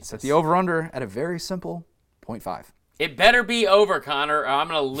 God, Jesus. Set the over-under at a very simple 0.5. It better be over, Connor, or I'm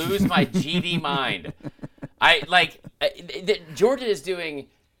going to lose my GD mind. Georgia is doing.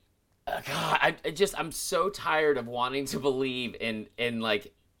 God, I'm so tired of wanting to believe in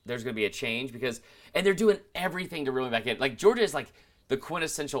there's going to be a change and they're doing everything to reel me back in. Georgia is the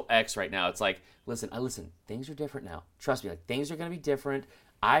quintessential X right now. It's listen, things are different now. Trust me, things are going to be different.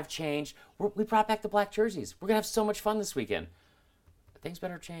 I've changed. We brought back the black jerseys. We're going to have so much fun this weekend. Things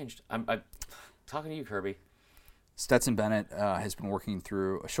better have changed. I'm talking to you, Kirby. Stetson Bennett has been working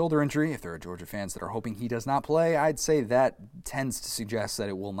through a shoulder injury. If there are Georgia fans that are hoping he does not play, I'd say that tends to suggest that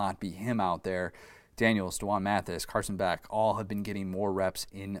it will not be him out there. Daniels, DeJuan Mathis, Carson Beck, all have been getting more reps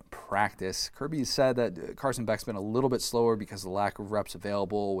in practice. Kirby said that Carson Beck's been a little bit slower because of the lack of reps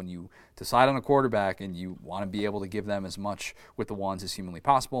available. When you decide on a quarterback and you want to be able to give them as much with the ones as humanly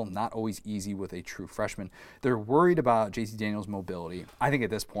possible, not always easy with a true freshman. They're worried about JT Daniels' mobility. I think at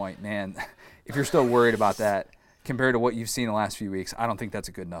this point, man, if you're still worried about that, compared to what you've seen the last few weeks, I don't think that's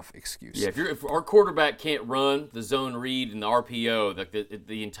a good enough excuse. Yeah, if our quarterback can't run the zone read and the RPO,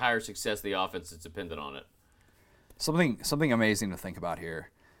 the entire success of the offense is dependent on it. Something amazing to think about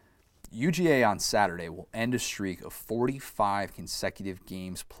here. UGA on Saturday will end a streak of 45 consecutive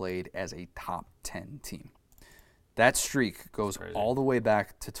games played as a top 10 team. That streak goes all the way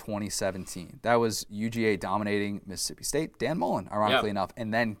back to 2017. That was UGA dominating Mississippi State, Dan Mullen, ironically enough,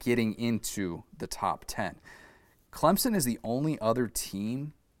 and then getting into the top 10. Clemson is the only other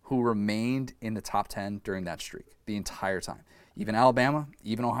team who remained in the top 10 during that streak the entire time. Even Alabama,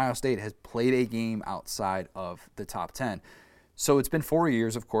 even Ohio State has played a game outside of the top 10. So it's been 4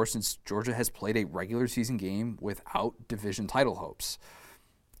 years, of course, since Georgia has played a regular season game without division title hopes.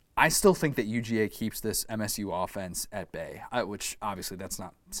 I still think that UGA keeps this MSU offense at bay, which obviously that's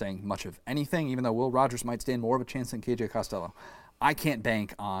not saying much of anything, even though Will Rogers might stand more of a chance than KJ Costello. I can't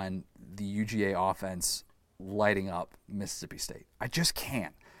bank on the UGA offense lighting up Mississippi State. I just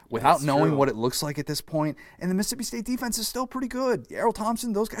can't. Without knowing what it looks like at this point. And the Mississippi State defense is still pretty good. Errol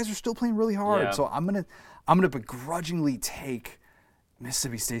Thompson, those guys are still playing really hard. Yeah. So I'm gonna begrudgingly take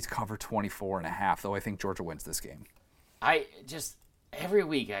Mississippi State's cover 24.5, though I think Georgia wins this game. Every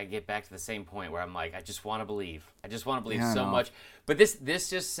week I get back to the same point where I'm like, I just want to believe. So much. But this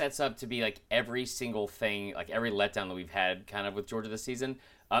just sets up to be like every single thing, like every letdown that we've had kind of with Georgia this season.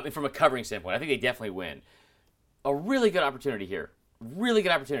 And from a covering standpoint, I think they definitely win. A really good opportunity here.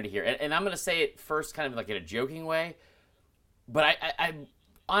 And I'm going to say it first kind of like in a joking way. But I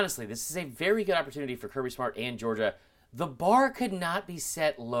honestly, this is a very good opportunity for Kirby Smart and Georgia. The bar could not be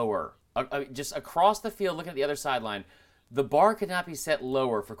set lower. Just across the field, looking at the other sideline, the bar could not be set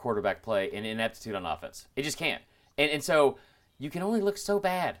lower for quarterback play and ineptitude on offense. It just can't. And so you can only look so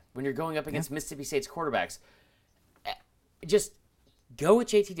bad when you're going up against Mississippi State's quarterbacks. Just go with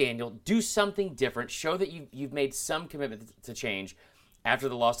JT Daniel, do something different, show that you've made some commitment to change after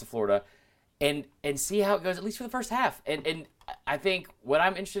the loss to Florida, and see how it goes, at least for the first half. And I think what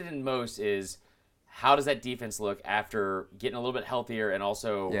I'm interested in most is how does that defense look after getting a little bit healthier and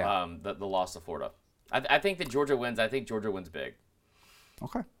also the loss to Florida. I think that Georgia wins. I think Georgia wins big.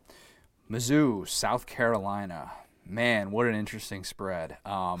 Okay. Mizzou, South Carolina. Man, what an interesting spread.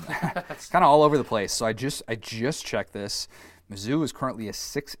 It's kind of all over the place. So I just checked this. Mizzou is currently a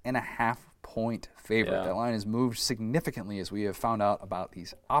 6.5-point favorite. Yeah. That line has moved significantly as we have found out about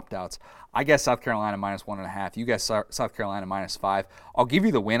these opt-outs. I guess South Carolina -1.5. You guess South Carolina -5. I'll give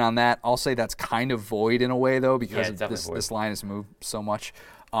you the win on that. I'll say that's kind of void in a way, though, because this line has moved so much.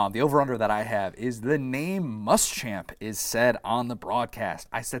 The over-under that I have is the name Muschamp is said on the broadcast.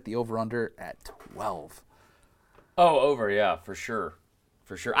 I set the over-under at 12. Oh, over, yeah, for sure.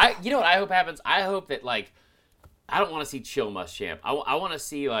 You know what I hope happens? I hope that, I don't want to see chill Muschamp. I want to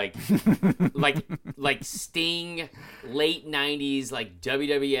see, like Sting, late 90s, like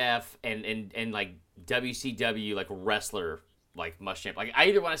WWF and like WCW, like wrestler, like Muschamp. Like, I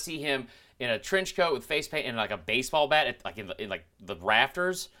either want to see him in a trench coat with face paint and like a baseball bat in the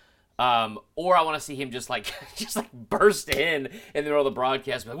rafters, or I want to see him just burst in the middle of the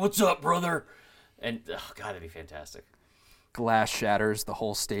broadcast, like, "What's up, brother?" And oh god, that'd be fantastic. Glass shatters, the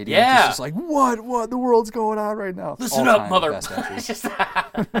whole stadium. Yeah, just like what the world's going on right now. Listen up, mother.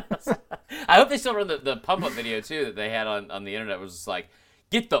 I hope they still run the pump up video too that they had on the internet. It was just like,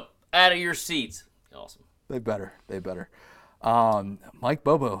 "Get the out of your seats." Awesome. They better. Mike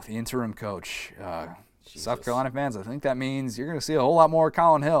Bobo, the interim coach. South Carolina fans, I think that means you're going to see a whole lot more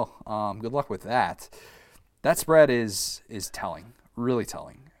Colin Hill. Good luck with that. That spread is telling, really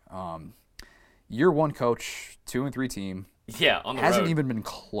telling. Year one coach, 2-3 team. Yeah, on the road. Hasn't even been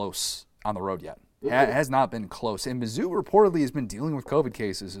close on the road yet. Has not been close. And Mizzou reportedly has been dealing with COVID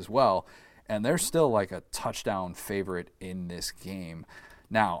cases as well, and they're still like a touchdown favorite in this game.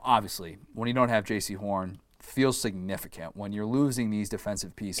 Now, obviously, when you don't have J.C. Horn, feels significant when you're losing these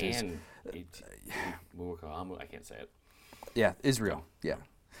defensive pieces. And I can't say it. Yeah, Israel. Yeah.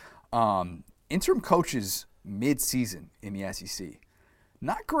 Interim coaches mid-season in the SEC.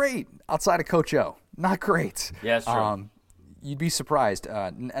 Not great outside of Coach O. Not great. Yeah, that's true. You'd be surprised.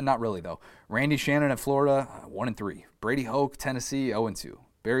 Not really, though. Randy Shannon at Florida, 1-3. Brady Hoke, Tennessee, 0-2.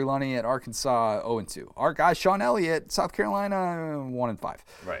 Barry Lunny at Arkansas, 0-2. Our guy Sean Elliott, South Carolina, 1-5.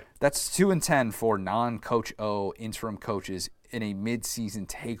 Right. That's 2-10 for non-Coach O interim coaches in a mid-season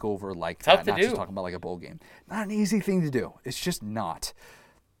takeover like that. Not just talking about like a bowl game. Not an easy thing to do. It's just not.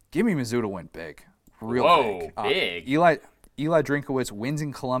 Give me Mizzou to win big. Real big. Big. Eli Drinkowitz wins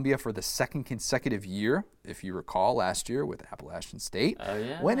in Columbia for the second consecutive year, if you recall, last year with Appalachian State. Oh,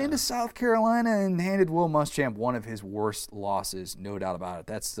 yeah. Went into South Carolina and handed Will Muschamp one of his worst losses, no doubt about it.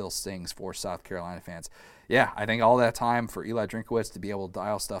 That still stings for South Carolina fans. Yeah, I think all that time for Eli Drinkowitz to be able to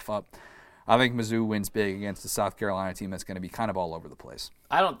dial stuff up, I think Mizzou wins big against the South Carolina team that's going to be kind of all over the place.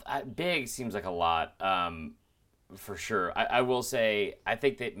 Big seems like a lot. for sure. I will say I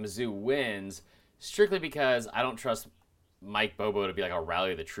think that Mizzou wins strictly because I don't trust Mike Bobo to be like a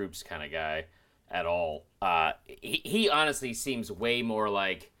rally the troops kind of guy at all. He honestly seems way more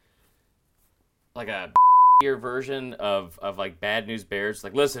like a version of like Bad News Bears.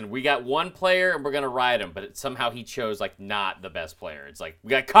 Like, listen, we got one player and we're gonna ride him, but somehow he chose like not the best player. It's like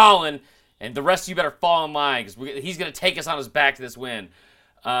we got Colin, and the rest of you better fall in line because he's gonna take us on his back to this win.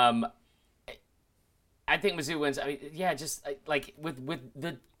 I think Mizzou wins. I mean, yeah, just like with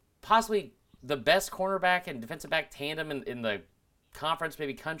the possibly the best cornerback and defensive back tandem in the conference,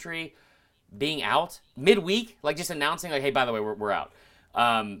 maybe country, being out midweek, like just announcing like, hey, by the way, we're out.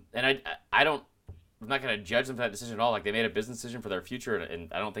 And I don't. I'm not going to judge them for that decision at all. Like, they made a business decision for their future,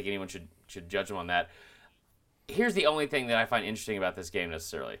 and I don't think anyone should judge them on that. Here's the only thing that I find interesting about this game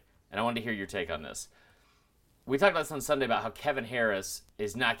necessarily, and I wanted to hear your take on this. We talked about this on Sunday about how Kevin Harris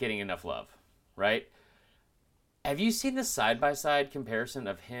is not getting enough love, right? Have you seen the side-by-side comparison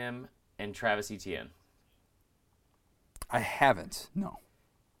of him and Travis Etienne? I haven't, no.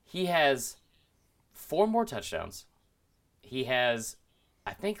 He has 4 more touchdowns. He has,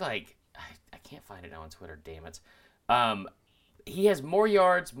 I think, like... I can't find it now on Twitter, damn it. He has more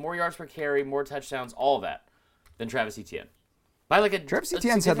yards per carry, more touchdowns, all of that than Travis Etienne. By like Travis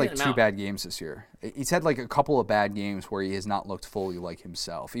Etienne's had like 2 bad games this year. He's had like a couple of bad games where he has not looked fully like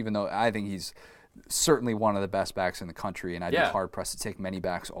himself, even though I think he's certainly one of the best backs in the country, and I'd be hard-pressed to take many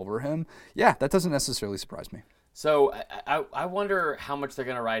backs over him. Yeah, that doesn't necessarily surprise me. So I wonder how much they're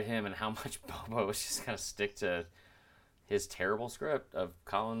going to ride him and how much Bobo is just going to stick to his terrible script of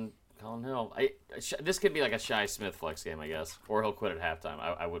Colin Hill. This could be like a Shi Smith flex game, I guess, or he'll quit at halftime.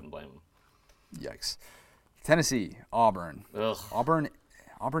 I wouldn't blame him. Yikes. Tennessee, Auburn. Ugh. Auburn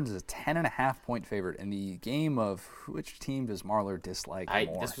is a 10.5-point favorite in the game of which team does Marler dislike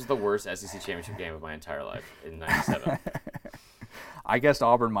more? This was the worst SEC championship game of my entire life in '97. I guessed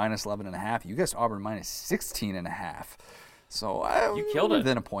Auburn minus 11.5. You guessed Auburn minus 16.5. So you killed it.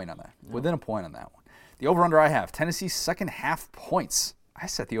 Within a point on that. No. Within a point on that one. The over-under I have, Tennessee's second half points. I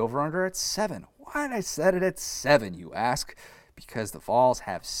set the over-under at 7. Why did I set it at 7, you ask? Because the Vols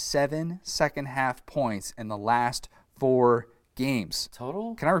have 7 second-half points in the last 4 games.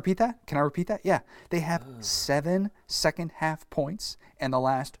 Total? Can I repeat that? Yeah. They have 7 second-half points in the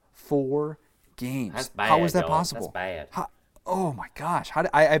last 4 games. That's bad, how is that possible? That's bad. Oh, my gosh.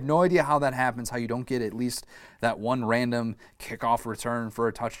 I have no idea how that happens, how you don't get at least that one random kickoff return for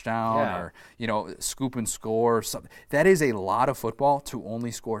a touchdown or, scoop and score. Something. That is a lot of football to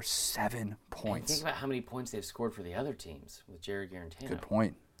only score 7 points. And think about how many points they've scored for the other teams with Jared Garantano. Good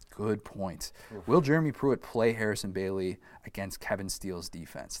point. Will Jeremy Pruitt play Harrison Bailey against Kevin Steele's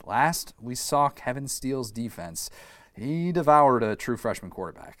defense? Last we saw Kevin Steele's defense, he devoured a true freshman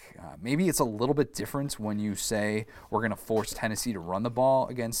quarterback. Maybe it's a little bit different when you say we're going to force Tennessee to run the ball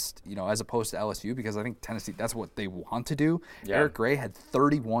against, as opposed to LSU, because I think Tennessee, that's what they want to do. Yeah. Eric Gray had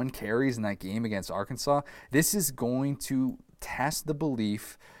 31 carries in that game against Arkansas. This is going to test the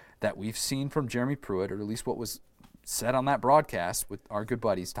belief that we've seen from Jeremy Pruitt, or at least what was said on that broadcast with our good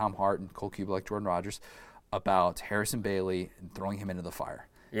buddies, Tom Hart and Cole Kubalik, Jordan Rogers, about Harrison Bailey and throwing him into the fire.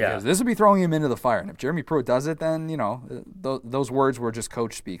 Yeah. Because this would be throwing him into the fire. And if Jeremy Pruitt does it, then, those words were just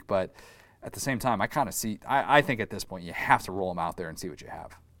coach speak. But at the same time, I kind of see – I think at this point you have to roll him out there and see what you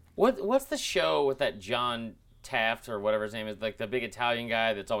have. What's the show with that John Taft or whatever his name is, like the big Italian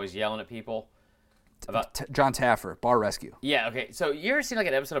guy that's always yelling at people? John Taffer, Bar Rescue. Yeah, okay. So you ever seen like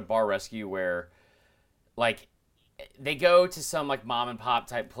an episode of Bar Rescue where like they go to some like mom and pop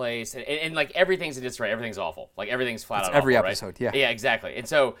type place and like everything's in disarray, everything's awful. Like everything's flat out every awful, episode, right? yeah. Yeah, exactly.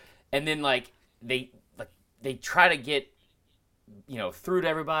 And then like they try to get through to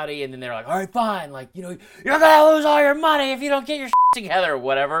everybody, and then they're like, all right, fine, like, you're gonna lose all your money if you don't get your together or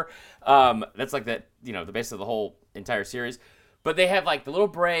whatever. That's like the base of the whole entire series. But they have like the little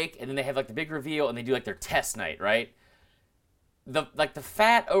break, and then they have like the big reveal, and they do like their test night, right? The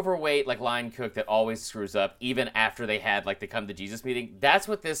fat, overweight like line cook that always screws up, even after they had like the come to Jesus meeting. That's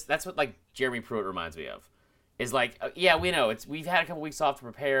what like Jeremy Pruitt reminds me of. Is like, yeah, we know we've had a couple weeks off to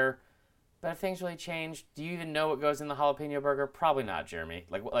prepare, but have things really changed? Do you even know what goes in the jalapeno burger? Probably not, Jeremy.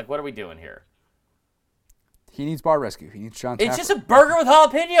 Like what are we doing here? He needs Bar Rescue. He needs John Taffer. It's just a burger with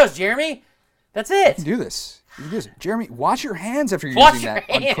jalapenos, Jeremy. That's it. You can do this. Jeremy, wash your hands after you're using that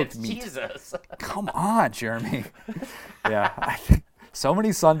uncooked meat. Jesus. Come on, Jeremy. Yeah, I think so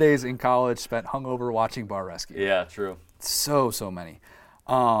many Sundays in college spent hungover watching Bar Rescue. Yeah, true. So many.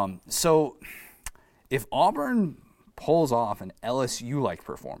 So if Auburn pulls off an LSU-like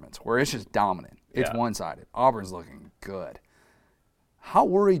performance where it's just dominant, it's one-sided, Auburn's looking good. How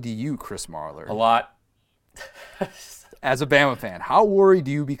worried do you, Chris Marler? A lot. As a Bama fan, how worried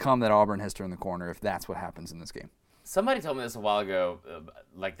do you become that Auburn has turned the corner if that's what happens in this game? Somebody told me this a while ago,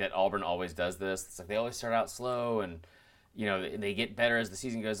 like that Auburn always does this. It's like they always start out slow and, they get better as the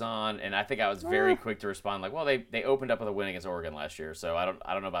season goes on. And I think I was very quick to respond like, well, they opened up with a win against Oregon last year, so I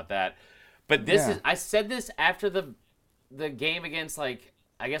don't know about that. But I said this after the game against, like,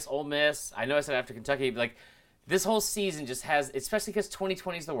 I guess Ole Miss. I know I said after Kentucky, but like this whole season just has, especially because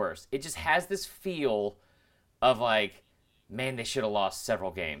 2020 is the worst, it just has this feel of like, man, they should have lost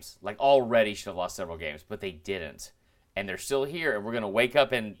several games. Like, already should have lost several games, but they didn't. And they're still here, and we're going to wake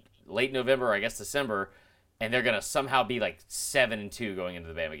up in late November, or I guess December, and they're going to somehow be like 7-2 going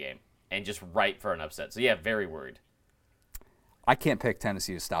into the Bama game and just ripe for an upset. So, yeah, very worried. I can't pick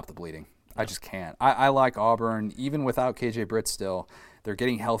Tennessee to stop the bleeding. I just can't. I like Auburn, even without KJ Britt still. They're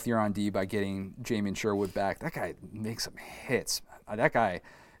getting healthier on D by getting Jamin Sherwood back. That guy makes some hits. That guy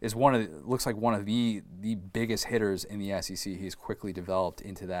is looks like one of the biggest hitters in the SEC. He's quickly developed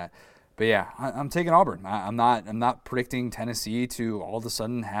into that. But yeah, I'm taking Auburn. I'm not predicting Tennessee to all of a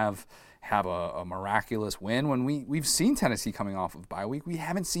sudden have a miraculous win when we've seen Tennessee coming off of bye week. We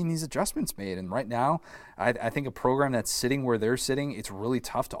haven't seen these adjustments made, and right now, I think a program that's sitting where they're sitting, it's really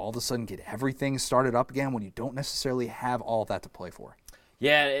tough to all of a sudden get everything started up again when you don't necessarily have all of that to play for.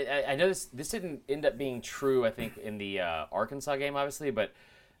 Yeah, I know this didn't end up being true, I think, in the Arkansas game, obviously, but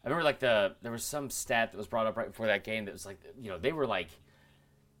I remember like there was some stat that was brought up right before that game that was like, they were like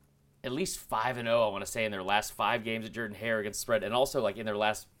at least 5-0, I want to say, in their last 5 games at Jordan-Hare against the spread, and also like in their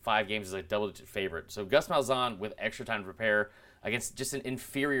last 5 games as a double-digit favorite. So Gus Malzahn with extra time to prepare against just an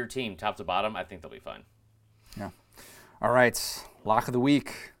inferior team, top to bottom, I think they'll be fine. Yeah. All right, lock of the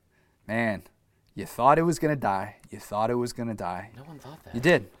week, man. You thought it was gonna die. No one thought that. You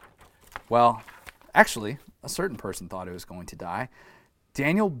did. Well, actually, a certain person thought it was going to die.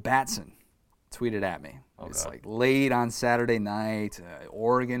 Daniel Batson tweeted at me. It's like late on Saturday night.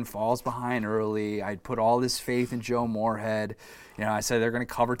 Oregon falls behind early. I'd put all this faith in Joe Moorhead. I said they're going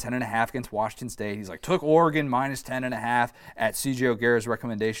to cover 10.5 against Washington State. He's like, took Oregon minus 10.5 at C.J. O'Gara's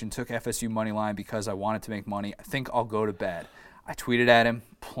recommendation. Took FSU money line because I wanted to make money. I think I'll go to bed. I tweeted at him.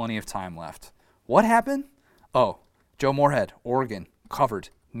 Plenty of time left. What happened? Oh, Joe Moorhead, Oregon, covered.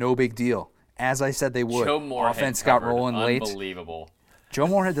 No big deal. As I said they would. Joe Moorhead Offense got rolling late. Unbelievable. Joe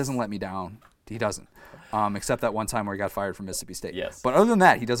Moorhead doesn't let me down. He doesn't. Except that one time where he got fired from Mississippi State. Yes. But other than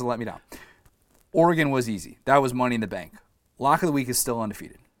that, he doesn't let me down. Oregon was easy. That was money in the bank. Lock of the week is still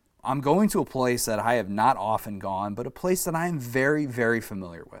undefeated. I'm going to a place that I have not often gone, but a place that I am very, very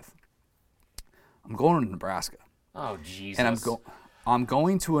familiar with. I'm going to Nebraska. Oh, Jesus. And I'm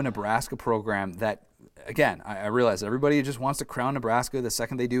going to a Nebraska program that, again, I realize everybody just wants to crown Nebraska the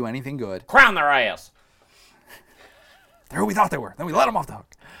second they do anything good. Crown their ass. They're who we thought they were. Then we let them off the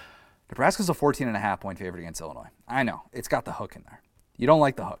hook. Nebraska's a 14.5-point favorite against Illinois. I know. It's got the hook in there. You don't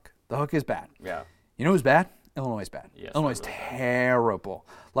like the hook. The hook is bad. Yeah. You know who's bad? Illinois is bad. Yes, Illinois is terrible.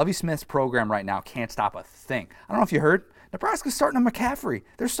 Lovie Smith's program right now can't stop a thing. I don't know if you heard. Nebraska's starting a McCaffrey.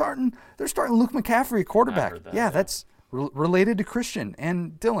 They're starting Luke McCaffrey at quarterback. I heard that, yeah, that's related to Christian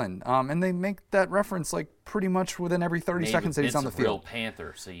and Dylan. And they make that reference like pretty much within every 30 seconds that he's on the field. Real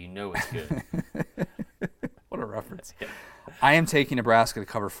Panther, so you know it's good. What a reference. I am taking Nebraska to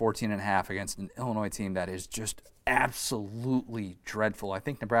cover 14.5 against an Illinois team that is just absolutely dreadful. I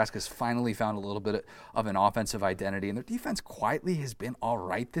think Nebraska's finally found a little bit of an offensive identity, and their defense quietly has been all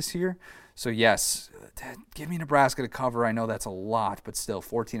right this year. So, yes, give me Nebraska to cover. I know that's a lot, but still,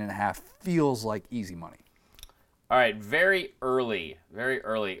 14.5 feels like easy money. All right, very early.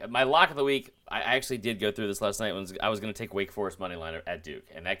 My lock of the week, I actually did go through this last night when I was going to take Wake Forest money line at Duke,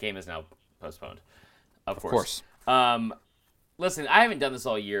 and that game is now postponed. Of course. Listen, I haven't done this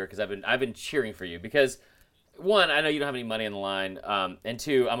all year because I've been cheering for you because, one, I know you don't have any money on the line, and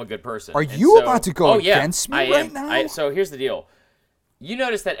two, I'm a good person. Are you about to go against me right now? So here's the deal. You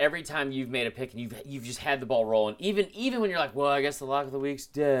notice that every time you've made a pick and you've just had the ball rolling, even when you're like, well, I guess the lock of the week's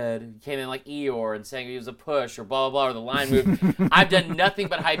dead. You came in like Eeyore and saying it was a push or blah, blah, blah, or the line move. I've done nothing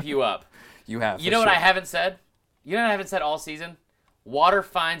but hype you up. You have. You know what I haven't said? You know what I haven't said all season? Water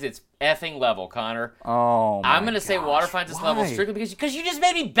finds its effing level, Connor. Oh, my I'm going to say water finds its level strictly because you just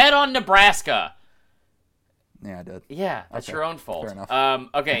made me bet on Nebraska. Yeah, I did. Yeah, that's your own fault. Fair enough.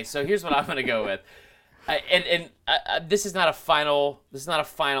 Okay, so here's what I'm going to go with. This is not a final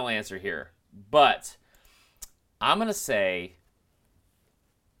answer here, but I'm going to say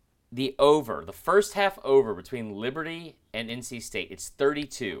the first half over between Liberty and NC State. It's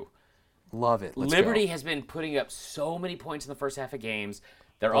 32. Love it. Liberty has been putting up so many points in the first half of games.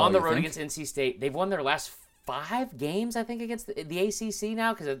 They're on the road against NC State. They've won their last 5 games, I think, against the ACC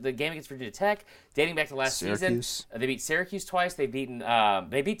now because of the game against Virginia Tech, dating back to last season. They beat Syracuse twice. They beat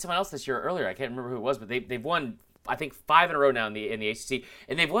someone else this year earlier. I can't remember who it was, but they've won, I think, 5 in a row now in the ACC,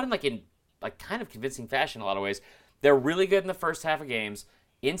 and they've won in kind of convincing fashion in a lot of ways. They're really good in the first half of games.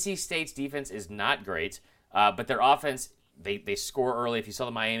 NC State's defense is not great, but their offense, they score early. If you saw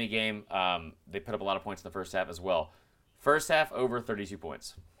the Miami game, they put up a lot of points in the first half as well. First half, over 32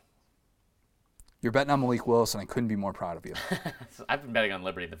 points. You're betting on Malik Willis, and I couldn't be more proud of you. I've been betting on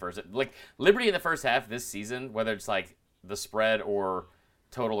Liberty in the first Liberty in the first half this season, whether it's the spread or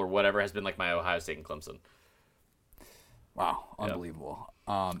total or whatever, has been my Ohio State and Clemson. Wow, unbelievable.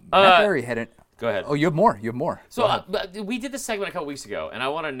 Matt Barrie had it. Go ahead. Oh, you have more. So we did this segment a couple weeks ago, and I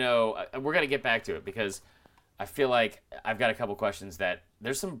want to know. We're gonna get back to it because I feel like I've got a couple questions that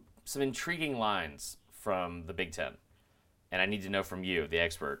there's some intriguing lines from the Big Ten, and I need to know from you, the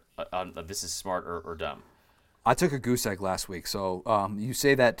expert, on this is smart or dumb. I took a goose egg last week, so you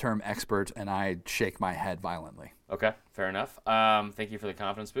say that term expert, and I shake my head violently. Okay, fair enough. Thank you for the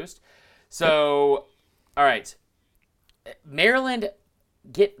confidence boost. So, all right, Maryland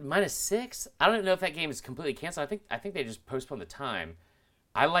get -6. I don't know if that game is completely canceled. I think they just postponed the time.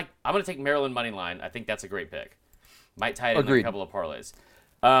 I'm going to take Maryland money line. I think that's a great pick. Might tie it in a couple of parlays.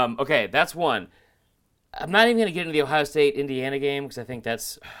 Okay, that's one. I'm not even going to get into the Ohio State-Indiana game because I think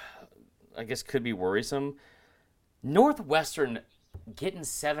that's, I guess, could be worrisome. Northwestern getting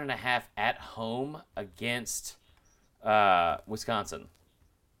 7.5 at home against Wisconsin.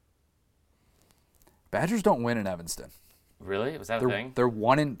 Badgers don't win in Evanston. Really? Was that a thing? They're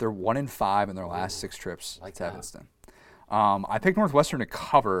 1-5 in their last 6 trips to Evanston. I picked Northwestern to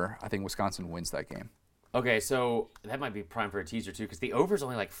cover. I think Wisconsin wins that game. Okay, so that might be prime for a teaser too, because the over's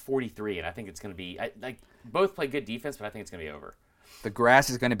only 43, and I think it's going to be both play good defense, but I think it's going to be over. The grass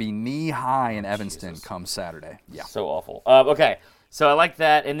is going to be knee high in Evanston come Saturday. Yeah, so awful. Okay, so I like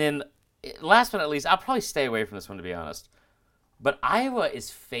that, and then last but not least, I'll probably stay away from this one to be honest. But Iowa is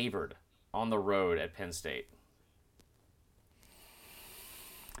favored on the road at Penn State.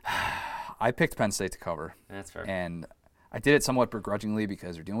 I picked Penn State to cover. That's fair. And I did it somewhat begrudgingly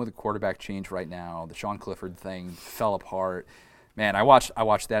because they're dealing with a quarterback change right now. The Sean Clifford thing fell apart. Man, I watched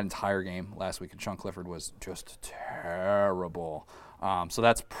that entire game last week, and Sean Clifford was just terrible. So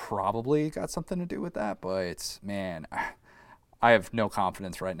that's probably got something to do with that. But, man, I have no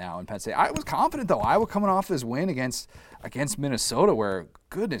confidence right now in Penn State. I was confident, though. Iowa coming off this win against Minnesota where,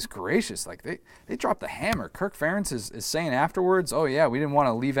 goodness gracious, they dropped the hammer. Kirk Ferentz is saying afterwards, oh, yeah, we didn't want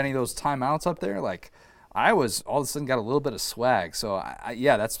to leave any of those timeouts up there. Iowa's all of a sudden got a little bit of swag. So,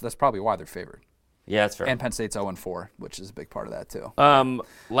 yeah, that's probably why they're favored. Yeah, that's fair. And Penn State's 0-4, which is a big part of that, too.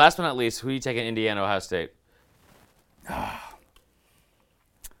 Last but not least, who are you taking Indiana, Ohio State? I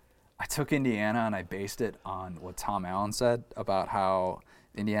took Indiana, and I based it on what Tom Allen said about how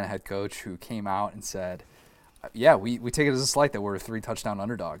the Indiana head coach who came out and said, yeah, we take it as a slight that we're a 3-touchdown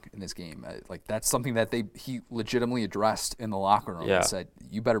underdog in this game. That's something that he legitimately addressed in the locker room and said,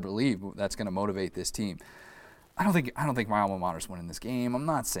 you better believe that's going to motivate this team. I don't think my alma mater's winning this game. I'm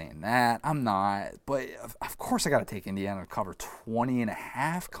not saying that. I'm not. But, of course, I got to take Indiana to cover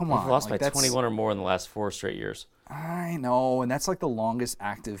 20.5. Come on. They've lost by 21 or more in the last 4 straight years. I know, and that's the longest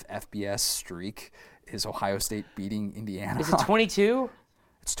active FBS streak is Ohio State beating Indiana. Is it 22?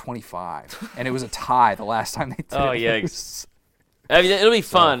 It's 25, and it was a tie the last time they did it. Oh, yikes. I mean, it'll be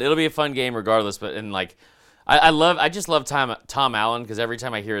fun. It'll be a fun game regardless, but I just love Tom Allen because every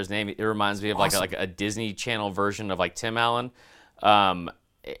time I hear his name, it reminds me of like a Disney Channel version of Tim Allen, and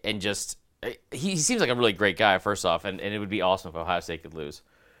just he seems like a really great guy. First off, and it would be awesome if Ohio State could lose.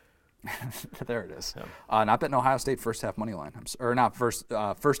 There it is. Yeah. Not betting Ohio State first half money line, or not first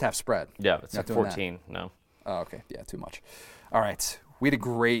half spread. Yeah, it's 14. No. Oh, okay. Yeah, too much. All right. We had a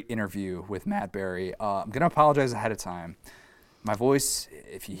great interview with Matt Barrie. I'm going to apologize ahead of time. My voice,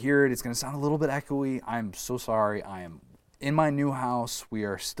 if you hear it, it's going to sound a little bit echoey. I'm so sorry. I am in my new house. We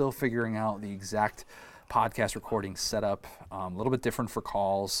are still figuring out the exact podcast recording setup. A little bit different for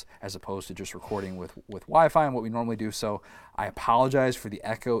calls as opposed to just recording with Wi-Fi and what we normally do. So I apologize for the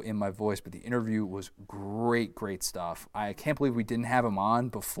echo in my voice, but the interview was great stuff. I can't believe we didn't have him on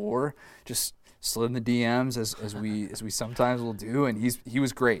before. Just slid in the DMs as we sometimes will do, and he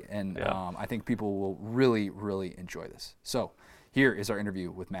was great, and I think people will really enjoy this. So here is our interview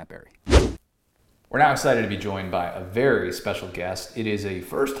with Matt Barrie. We're now excited to be joined by a very special guest. It is a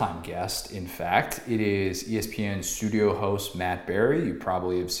first-time guest, in fact. It is ESPN studio host Matt Barrie. You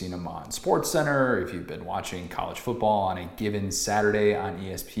probably have seen him on SportsCenter. If you've been watching college football on a given Saturday on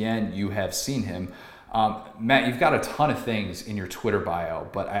ESPN, you have seen him. Matt, you've got a ton of things in your Twitter bio,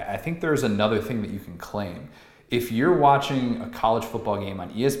 but I think there's another thing that you can claim. If you're watching a college football game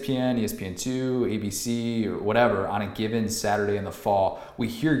on ESPN, ESPN2, ABC, or whatever on a given Saturday in the fall, we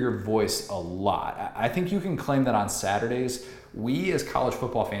hear your voice a lot. I think you can claim that on Saturdays, we as college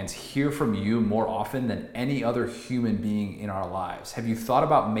football fans hear from you more often than any other human being in our lives. Have you thought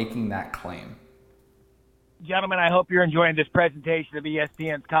about making that claim? Gentlemen, I hope you're enjoying this presentation of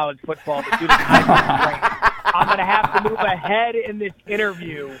ESPN's college football. But due to I'm going to have to move ahead in this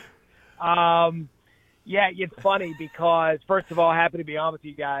interview. Yeah, it's funny because, first of all, happy to be on with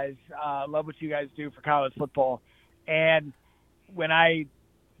you guys. Love what you guys do for college football. And when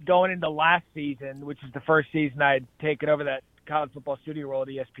going into last season, which is the first season I'd taken over that college football studio role at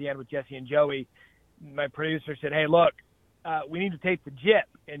ESPN with Jesse and Joey, my producer said, hey, look, we need to take the JIP.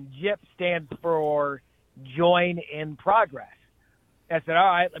 And JIP stands for Join in Progress. I said, all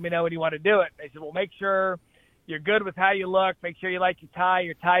right, let me know when you want to do it. They said, well, make sure you're good with how you look. Make sure you like your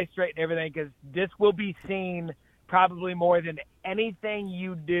tie straight and everything, because this will be seen probably more than anything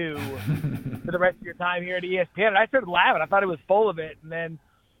you do for the rest of your time here at ESPN. And I started laughing. I thought it was full of it. And then,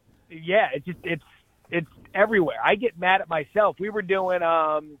 yeah, it's everywhere. I get mad at myself. We were doing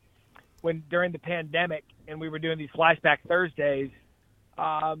during the pandemic, and we were doing these Flashback Thursdays.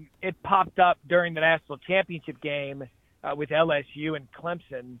 It popped up during the national championship game with LSU and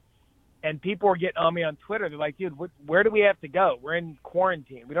Clemson. And people were getting on me on Twitter. They're like, dude, where do we have to go? We're in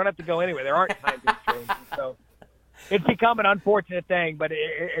quarantine. We don't have to go anywhere. There aren't time constraints. So it's become an unfortunate thing, but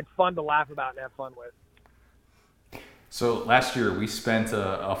it's fun to laugh about and have fun with. So last year we spent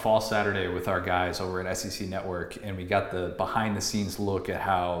a fall Saturday with our guys over at SEC Network, and we got the behind-the-scenes look at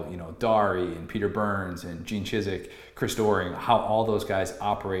how Dari and Peter Burns and Gene Chizik, Chris Doering, how all those guys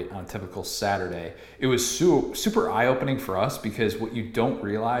operate on a typical Saturday. It was super eye-opening for us, because what you don't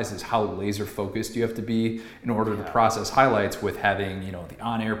realize is how laser-focused you have to be in order to process highlights with having the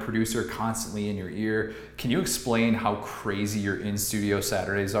on-air producer constantly in your ear. Can you explain how crazy your in-studio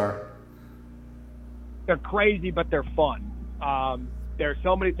Saturdays are? They're crazy, but they're fun. There are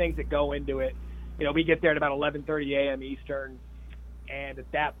so many things that go into it. We get there at about 11:30 a.m. Eastern, and at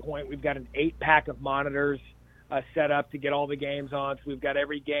that point, we've got an 8-pack of monitors set up to get all the games on. So we've got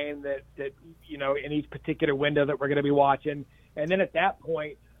every game that in each particular window that we're going to be watching. And then at that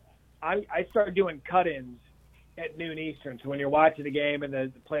point, I start doing cut-ins at noon Eastern. So when you're watching the game and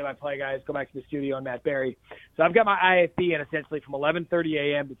the play-by-play guys go back to the studio on Matt Barrie. So I've got my IFB in essentially from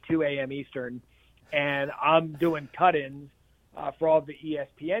 11:30 a.m. to 2 a.m. Eastern. And I'm doing cut-ins for all the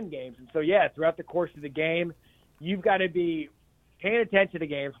ESPN games. And so, yeah, throughout the course of the game, you've got to be paying attention to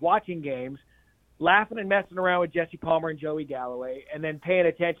games, watching games, laughing and messing around with Jesse Palmer and Joey Galloway, and then paying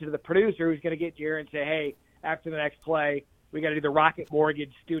attention to the producer who's going to get you here and say, hey, after the next play, we got to do the Rocket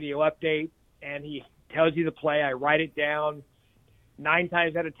Mortgage studio update. And he tells you the play. I write it down. 9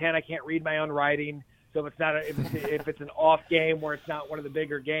 times out of 10, I can't read my own writing. So if it's an off game where it's not one of the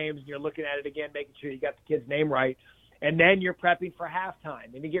bigger games, and you're looking at it again, making sure you got the kid's name right, and then you're prepping for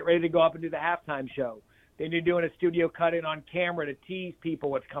halftime, and you get ready to go up and do the halftime show. Then you're doing a studio cut-in on camera to tease people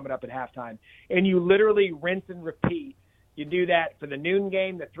what's coming up at halftime, and you literally rinse and repeat. You do that for the noon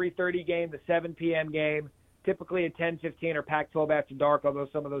game, the 3:30 game, the 7 p.m. game, typically at 10:15 or Pac-12 after dark, although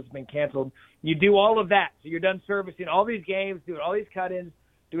some of those have been canceled. You do all of that, so you're done servicing all these games, doing all these cut-ins,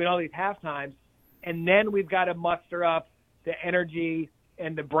 doing all these halftimes. And then we've got to muster up the energy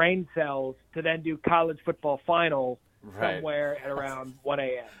and the brain cells to then do college football final somewhere at around 1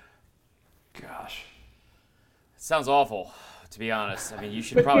 a.m. Gosh. It sounds awful, to be honest. I mean, you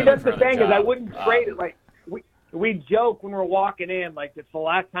should probably look for another job. That's the thing, is I wouldn't trade it. Like, we joke when we're walking in, like it's the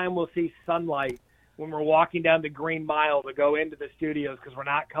last time we'll see sunlight when we're walking down the Green Mile to go into the studios, because we're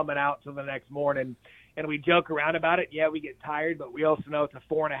not coming out till the next morning. And we joke around about it. Yeah, we get tired, but we also know it's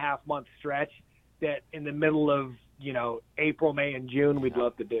a 4.5-month stretch that in the middle of, April, May, and June we'd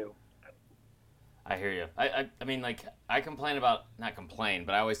love to do. I hear you. I mean, like, I complain about, not complain,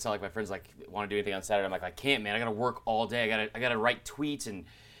 but I always tell, like, my friends, like, want to do anything on Saturday. I'm like, I can't, man. I got to work all day. I got to write tweets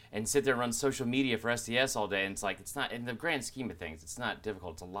and sit there and run social media for SDS all day. And it's like, it's not, in the grand scheme of things, it's not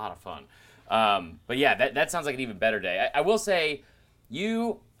difficult. It's a lot of fun. But yeah, that sounds like an even better day. I will say,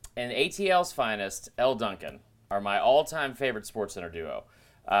 you and ATL's finest, L. Duncan, are my all-time favorite SportsCenter duo.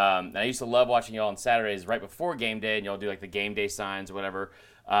 And I used to love watching y'all on Saturdays right before game day, and y'all do like the game day signs or whatever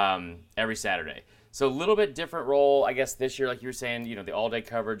every Saturday. So a little bit different role, I guess, this year, like you were saying, the all-day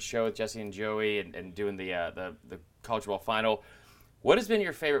coverage show with Jesse and Joey and doing the college football final. What has been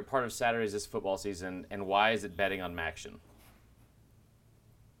your favorite part of Saturdays this football season, and why is it betting on Maction?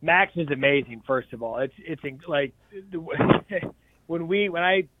 Maction is amazing, first of all. It's like when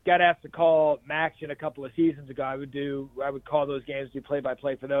I got asked to call MACtion a couple of seasons ago, I would call those games, do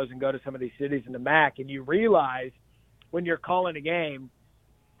play-by-play for those, and go to some of these cities in the MAC, and you realize when you're calling a game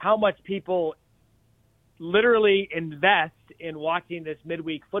how much people literally invest in watching this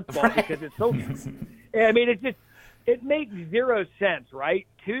midweek football because it's so. I mean, it makes zero sense, right?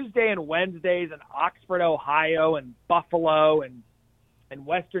 Tuesday and Wednesdays in Oxford, Ohio, and Buffalo, and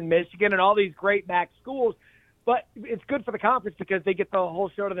Western Michigan, and all these great MAC schools. But it's good for the conference because they get the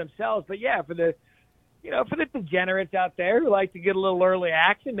whole show to themselves. But yeah, for the degenerates out there who like to get a little early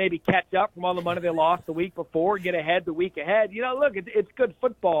action, maybe catch up from all the money they lost the week before, get ahead the week ahead. Look, it's good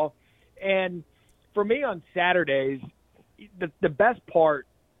football. And for me on Saturdays, the best part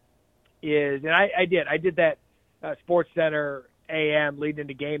is, and I did that Sports Center AM leading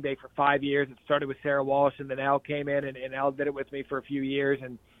into game day for 5 years. It started with Sarah Walsh, and then Al came in, and Al did it with me for a few years,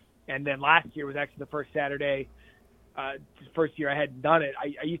 and then last year was actually the first Saturday, first year I hadn't done it.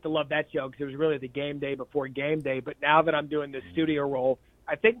 I used to love that show because it was really the game day before game day. But now that I'm doing this studio role,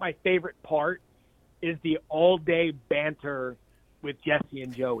 I think my favorite part is the all-day banter with Jesse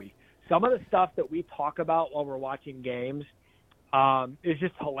and Joey. Some of the stuff that we talk about while we're watching games is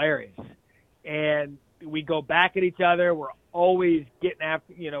just hilarious. And we go back at each other. We're always getting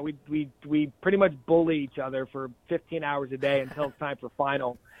after, we pretty much bully each other for 15 hours a day until it's time for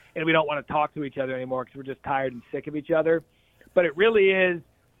final. And we don't want to talk to each other anymore because we're just tired and sick of each other. But it really is,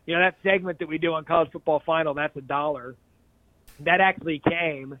 that segment that we do on College Football Final, that's $1. That actually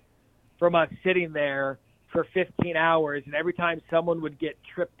came from us sitting there for 15 hours, and every time someone would get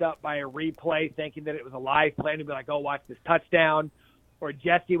tripped up by a replay thinking that it was a live play, and he'd be like, oh, watch this touchdown, or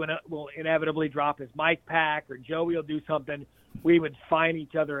Jesse will inevitably drop his mic pack, or Joey will do something, we would fine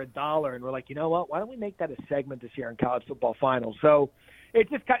each other $1, and we're like, you know what, why don't we make that a segment this year in College Football Finals? So it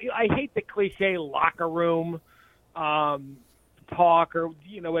just I hate the cliche locker room talk or,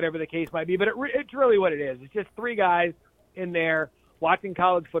 whatever the case might be, but it's really what it is. It's just three guys in there watching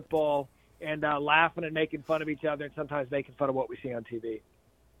college football and laughing and making fun of each other and sometimes making fun of what we see on TV.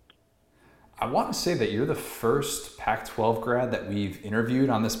 I want to say that you're the first Pac-12 grad that we've interviewed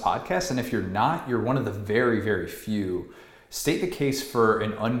on this podcast, and if you're not, you're one of the very, very few. State the case for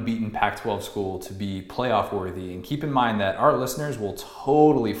an unbeaten Pac-12 school to be playoff worthy, and keep in mind that our listeners will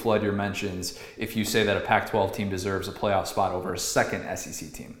totally flood your mentions if you say that a Pac-12 team deserves a playoff spot over a second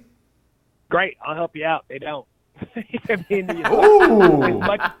SEC team. Great, I'll help you out. They don't. I mean,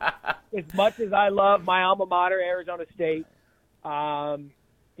 as much as I love my alma mater, Arizona State,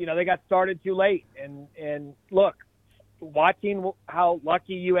 they got started too late. And look, watching how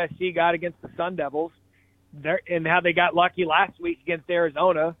lucky USC got against the Sun Devils, and how they got lucky last week against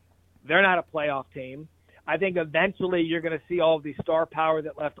Arizona, they're not a playoff team. I think eventually you're going to see all of the star power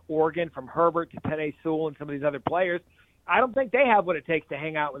that left Oregon, from Herbert to Penei Sewell and some of these other players. I don't think they have what it takes to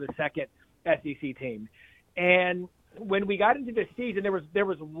hang out with a second SEC team. And when we got into this season, there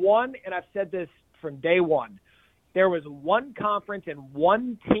was one, and I've said this from day one, there was one conference and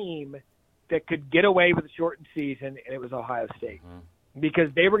one team that could get away with a shortened season, and it was Ohio State.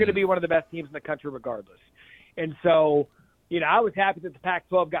 Because they were going to be one of the best teams in the country regardless. And so, I was happy that the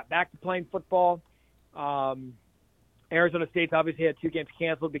Pac-12 got back to playing football. Arizona State's obviously had 2 games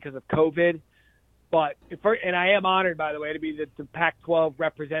canceled because of COVID. And I am honored, by the way, to be the Pac-12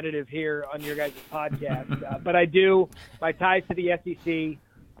 representative here on your guys' podcast. But I do, my ties to the SEC.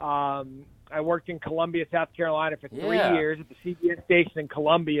 I worked in Columbia, South Carolina for 3 years at the CBS station in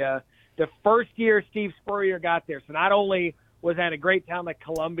Columbia. The first year Steve Spurrier got there. So not only was at a great town like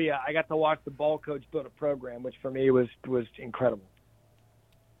Columbia, I got to watch the ball coach build a program, which for me was incredible.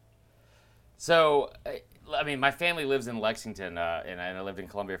 So, I mean, my family lives in Lexington, and I lived in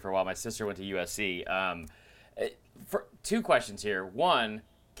Columbia for a while. My sister went to USC. For 2 questions here. One,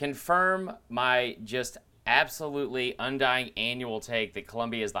 confirm my just absolutely undying annual take that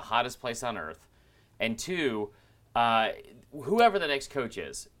Columbia is the hottest place on earth. And 2, whoever the next coach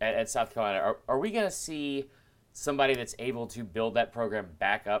is at South Carolina, are we going to see somebody that's able to build that program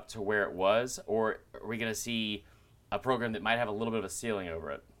back up to where it was, or are we going to see a program that might have a little bit of a ceiling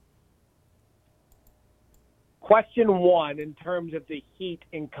over it? Question 1, in terms of the heat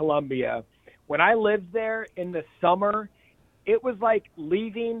in Columbia, when I lived there in the summer, it was like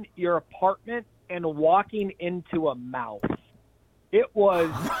leaving your apartment and walking into a mouth. It was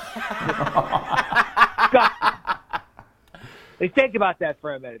disgusting. Think about that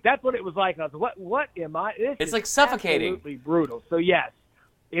for a minute. That's what it was like. I was like, what am I? It's like suffocating. Absolutely brutal. So, yes,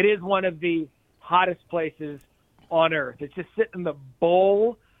 it is one of the hottest places on earth. It's just sitting in the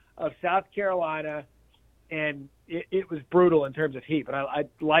bowl of South Carolina, and it was brutal in terms of heat. But I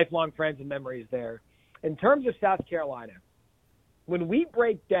lifelong friends and memories there. In terms of South Carolina, when we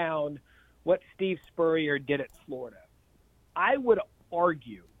break down what Steve Spurrier did at Florida, I would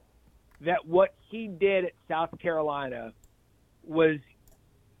argue that what he did at South Carolina was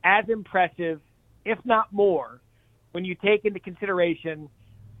as impressive, if not more, when you take into consideration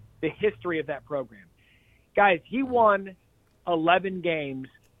the history of that program. Guys, he won 11 games,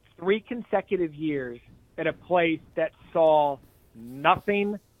 3 consecutive years at a place that saw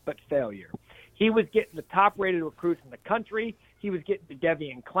nothing but failure. He was getting the top-rated recruits in the country. He was getting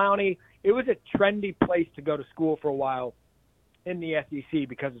DeGevian Clowney. It was a trendy place to go to school for a while in the SEC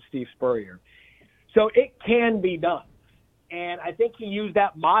because of Steve Spurrier. So it can be done. And I think he used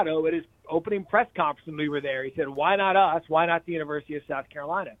that motto at his opening press conference when we were there. He said, why not us? Why not the University of South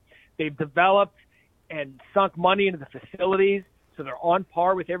Carolina? They've developed and sunk money into the facilities, so they're on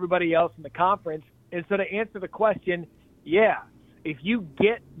par with everybody else in the conference. And so to answer the question, yeah, if you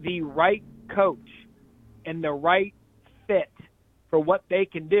get the right coach and the right fit for what they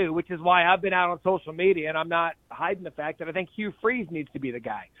can do, which is why I've been out on social media, and I'm not hiding the fact that I think Hugh Freeze needs to be the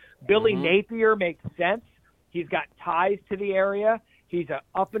guy. Billy Napier makes sense. He's got ties to the area. He's an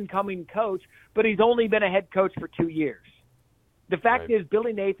up-and-coming coach, but he's only been a head coach for 2 years. The fact is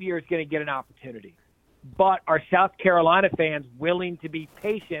Billy Napier is going to get an opportunity. But are South Carolina fans willing to be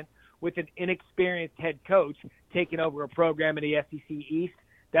patient with an inexperienced head coach taking over a program in the SEC East?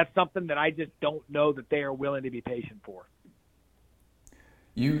 That's something that I just don't know that they are willing to be patient for.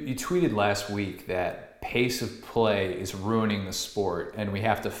 You tweeted last week that pace of play is ruining the sport, and we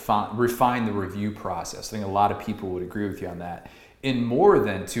have to refine the review process. I think a lot of people would agree with you on that. In more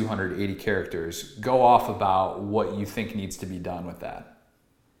than 280 characters, go off about what you think needs to be done with that.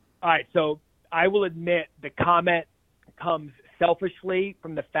 All right, so I will admit the comment comes selfishly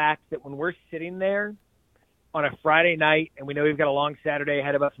from the fact that when we're sitting there on a Friday night and we know we've got a long Saturday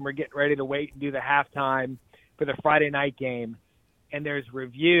ahead of us and we're getting ready to wait and do the halftime for the Friday night game, and there's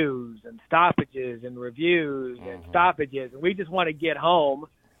reviews and stoppages and reviews and stoppages, and we just want to get home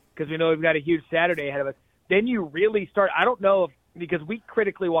because we know we've got a huge Saturday ahead of us, then you really start – I don't know if – because we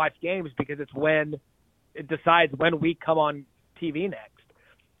critically watch games because it's when it decides when we come on TV next.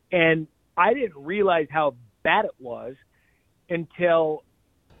 And I didn't realize how bad it was until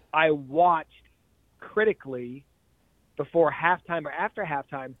I watched critically before halftime or after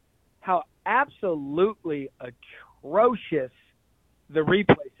halftime how absolutely atrocious the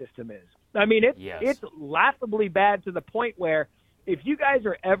replay system is. I mean, it's laughably bad to the point where if you guys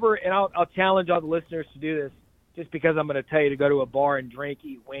are ever, and I'll challenge all the listeners to do this just because I'm going to tell you to go to a bar and drink,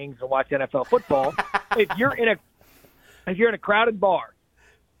 eat wings, and watch NFL football. If you're in a crowded bar,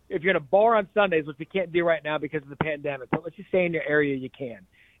 if you're in a bar on Sundays, which we can't do right now because of the pandemic, but let's just say in your area you can,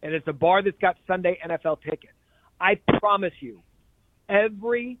 and it's a bar that's got Sunday NFL tickets, I promise you,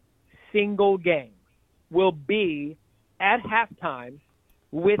 every single game will be at halftime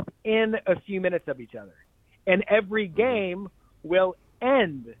within a few minutes of each other. And every game will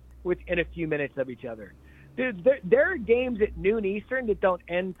end within a few minutes of each other. Dude, there are games at noon Eastern that don't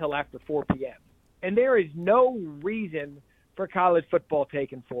end till after 4 p.m. And there is no reason for college football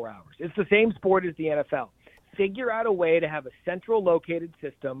taking 4 hours. It's the same sport as the NFL. Figure out a way to have a central located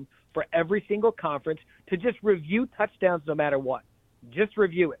system for every single conference to just review touchdowns no matter what. Just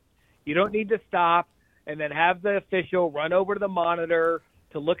review it. You don't need to stop and then have the official run over to the monitor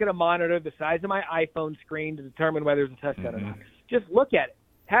to look at a monitor the size of my iPhone screen to determine whether there's a touchdown or not. Just look at it.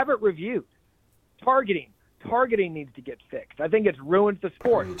 Have it reviewed. Targeting needs to get fixed. I think it's ruined the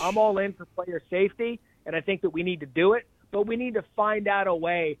sport. I'm all in for player safety, and I think that we need to do it, but we need to find out a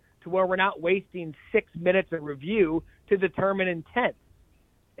way to where we're not wasting 6 minutes of review to determine intent.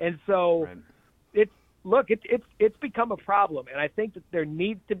 And so it's become a problem, and I think that there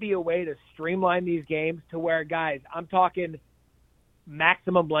needs to be a way to streamline these games to where, guys, I'm talking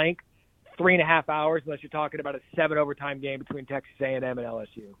maximum length, 3.5 hours, unless you're talking about a 7 overtime game between Texas A&M and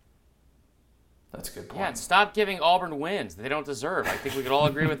LSU. That's a good point. Yeah, and stop giving Auburn wins they don't deserve. I think we could all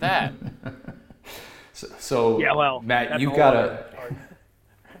agree with that. So yeah, well, Matt, you've got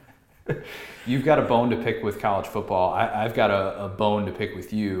a bone to pick with college football. I've got a bone to pick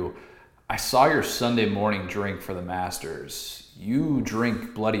with you. I saw your Sunday morning drink for the Masters. You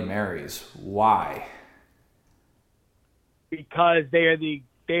drink Bloody Marys. Why? Because they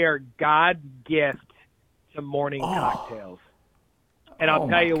are God's gift to morning cocktails. And I'll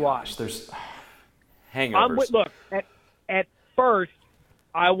tell you why. There's hangovers. Look, at first,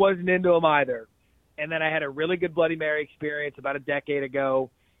 I wasn't into them either. And then I had a really good Bloody Mary experience about a decade ago.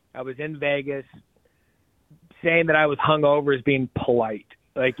 I was in Vegas. Saying that I was hungover is being polite.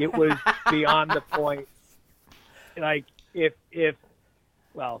 Like, it was beyond the point. Like,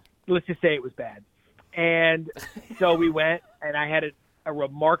 well, let's just say it was bad. And so we went, and I had a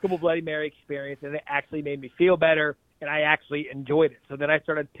remarkable Bloody Mary experience, and it actually made me feel better, and I actually enjoyed it. So then I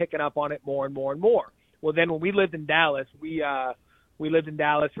started picking up on it more and more and more. Well, then when we lived in Dallas, we lived in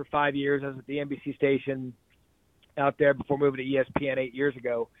Dallas for 5 years. I was at the NBC station out there before moving to ESPN 8 years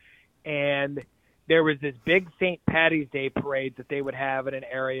ago, and there was this big St. Patty's Day parade that they would have in an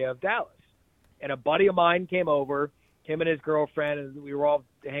area of Dallas. And a buddy of mine came over, him and his girlfriend, and we were all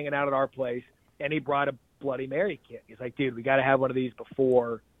hanging out at our place, and he brought a Bloody Mary kit. He's like, dude, we got to have one of these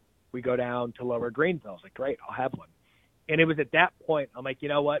before we go down to Lower Greenville. I was like, great, I'll have one. And it was at that point, I'm like, you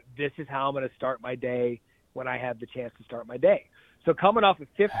know what? This is how I'm going to start my day when I have the chance to start my day. So coming off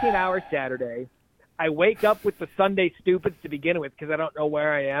a 15-hour Saturday, I wake up with the Sunday stupids to begin with because I don't know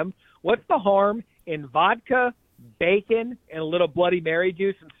where I am. What's the harm in vodka, bacon, and a little Bloody Mary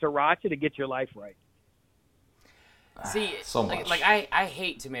juice and sriracha to get your life right? See, so much. like I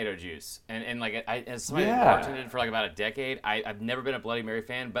hate tomato juice, and like as somebody who bartended for like about a decade, I've never been a Bloody Mary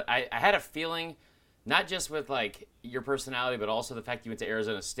fan, but I had a feeling, not just with like your personality, but also the fact you went to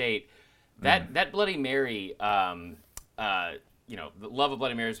Arizona State, that Bloody Mary, the love of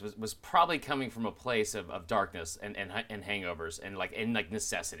Bloody Marys was probably coming from a place of darkness and hangovers and like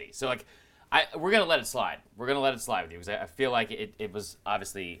necessity. So like we're gonna let it slide. We're gonna let it slide with you because I feel like it was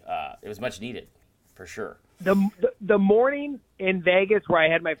obviously it was much needed for sure. The morning in Vegas where I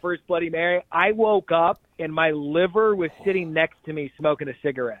had my first Bloody Mary, I woke up and my liver was sitting next to me smoking a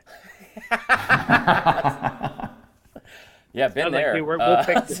cigarette. Yeah, been there. Like, we'll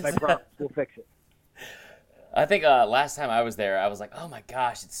fix this. I promise. We'll fix it. I think last time I was there, I was like, oh my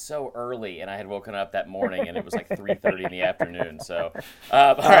gosh, it's so early. And I had woken up that morning and it was like 3:30 in the afternoon. So,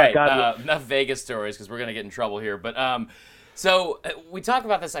 all right, enough Vegas stories because we're going to get in trouble here. But so we talk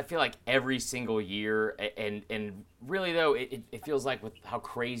about this, I feel like, every single year. And really, though, it feels like with how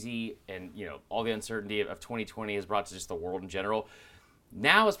crazy and, all the uncertainty of 2020 has brought to just the world in general,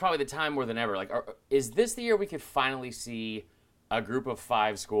 now is probably the time more than ever. Like, is this the year we could finally see a group of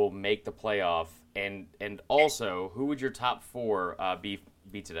 5 school make the playoff? And also, who would your top 4 be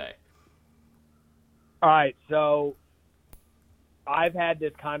today? All right, so I've had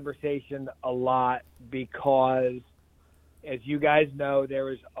this conversation a lot because, as you guys know, there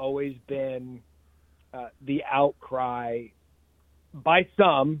has always been the outcry by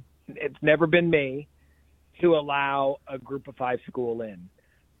some, it's never been me, to allow a group of 5 school in.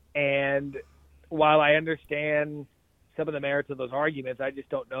 And while I understand some of the merits of those arguments, I just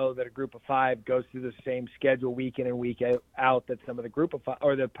don't know that a group of 5 goes through the same schedule week in and week out that some of the group of 5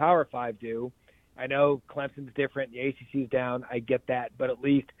 or the Power 5 do. I know Clemson's different, the ACC's down, I get that, but at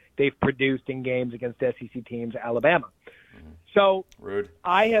least they've produced in games against SEC teams, Alabama. So rude.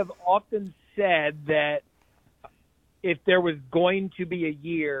 I have often said that if there was going to be a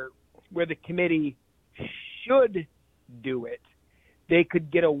year where the committee should do it, they could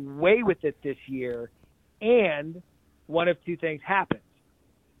get away with it this year, and one of two things happens.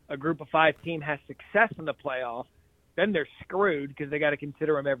 A group of 5 team has success in the playoff, then they're screwed because they got to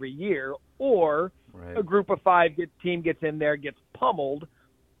consider them every year, or a group of 5 team gets in there, gets pummeled,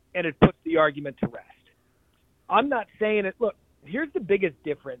 and it puts the argument to rest. I'm not saying it. Look, here's the biggest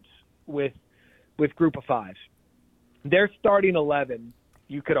difference with group of 5s. Their starting 11,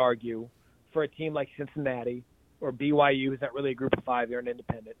 you could argue, for a team like Cincinnati or BYU, who's not really a group of 5, they're an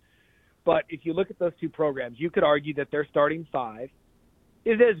independent. But if you look at those two programs, you could argue that their starting 5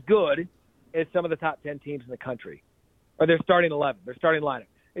 is as good as some of the top 10 teams in the country. Or their starting 11, their starting lineup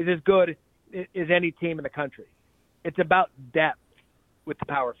is as good as any team in the country. It's about depth with the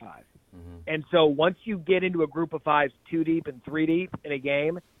Power 5. Mm-hmm. And so once you get into a group of 5s 2 deep and 3 deep in a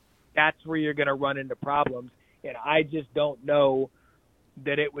game, that's where you're going to run into problems. And I just don't know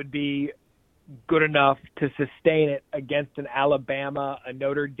that it would be good enough to sustain it against an Alabama, a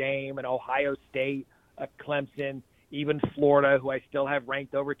Notre Dame, an Ohio State, a Clemson, even Florida, who I still have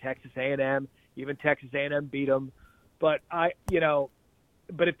ranked over Texas A&M. Even Texas A&M beat them. But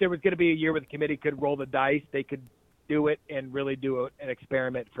but if there was going to be a year where the committee could roll the dice, they could do it and really do an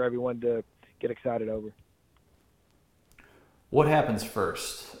experiment for everyone to get excited over. What happens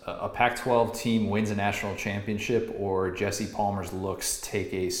first? A Pac-12 team wins a national championship, or Jesse Palmer's looks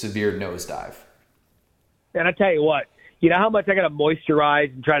take a severe nosedive? And I tell you what, you know how much I got to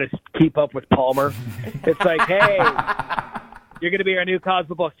moisturize and try to keep up with Palmer? It's like, hey, you're going to be our new college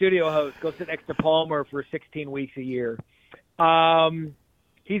football studio host. Go sit next to Palmer for 16 weeks a year.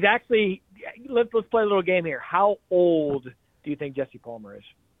 He's actually – let's play a little game here. How old do you think Jesse Palmer is?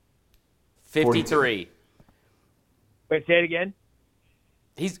 53. Wait, say it again?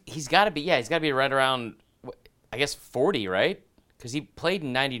 He's got to be right around, I guess, 40, right? Because he played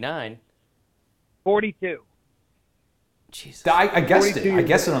in 99. 42. Jesus. I guessed 42 it. I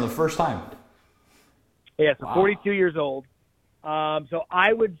guessed it on the first time. Yeah, so 42 years old. So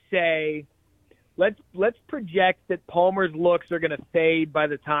I would say let's project that Palmer's looks are going to fade by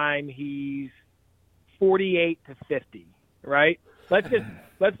the time he's 48 to 50, right? Let's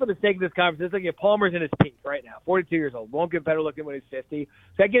for the sake of this conversation, let's look at Palmer's in his peak right now, 42 years old. Won't get better looking when he's 50. So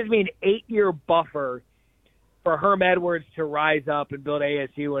that gives me an 8-year buffer for Herm Edwards to rise up and build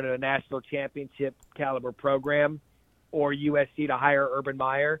ASU into a national championship caliber program, or USC to hire Urban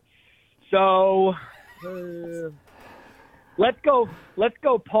Meyer. So let's go.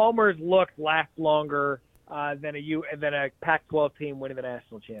 Palmer's looks last longer than a Pac-12 team winning the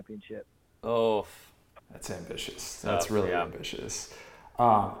national championship. Oh, that's ambitious. That's really ambitious.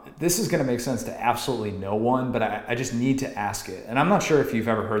 This is going to make sense to absolutely no one, but I just need to ask it. And I'm not sure if you've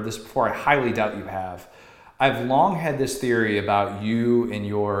ever heard this before. I highly doubt you have. I've long had this theory about you and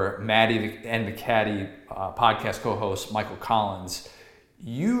your Maddie and the Caddy podcast co-host, Michael Collins.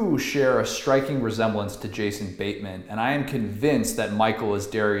 You share a striking resemblance to Jason Bateman, and I am convinced that Michael is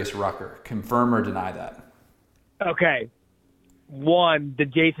Darius Rucker. Confirm or deny that? Okay. One, the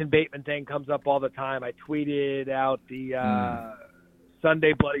Jason Bateman thing comes up all the time. I tweeted out the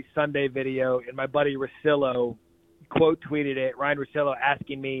Sunday Bloody Sunday video, and my buddy Rosillo quote tweeted it. Ryan Rosillo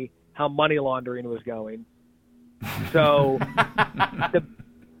asking me how money laundering was going. So the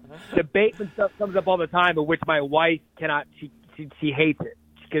Bateman stuff comes up all the time, but which my wife cannot. She hates it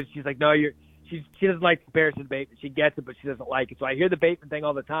because she's like, no, she doesn't like comparison to Bateman. She gets it, but she doesn't like it. So I hear the Bateman thing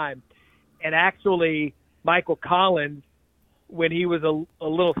all the time. And actually, Michael Collins, when he was a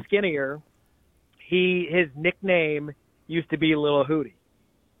little skinnier, his nickname used to be Lil Hootie.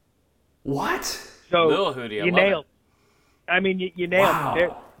 What? So Lil Hootie, you nailed it. I mean, you nailed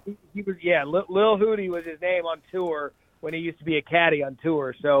it. He was, Lil Hootie was his name on tour when he used to be a caddy on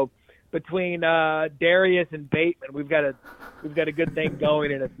tour. So between Darius and Bateman, we've got a good thing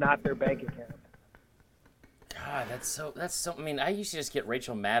going, and it's not their bank account. God, that's so. I mean, I used to just get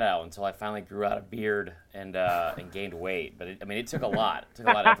Rachel Maddow until I finally grew out a beard and gained weight. But it took a lot. It took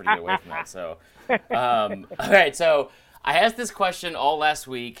a lot of effort to get away from that. So, all right. So I asked this question all last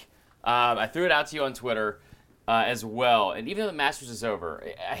week. I threw it out to you on Twitter as well. And even though the Masters is over,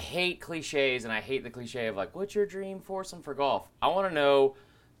 I hate cliches, and I hate the cliche of like, "What's your dream foursome for golf?" I want to know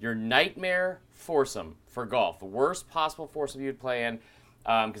your nightmare foursome for golf, the worst possible foursome you'd play in.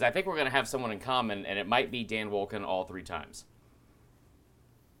 Because I think we're going to have someone in common, and it might be Dan Wolken all 3 times.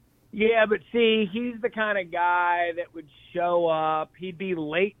 Yeah, but see, he's the kind of guy that would show up. He'd be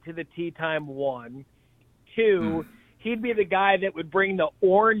late to the tee time 1. 2, he'd be the guy that would bring the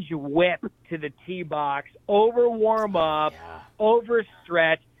orange whip to the tee box, over warm up, over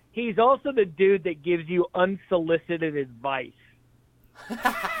stretch. He's also the dude that gives you unsolicited advice.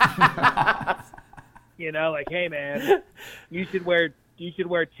 You know, like, hey man, you should wear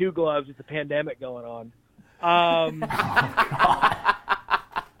 2 gloves. It's a pandemic going on.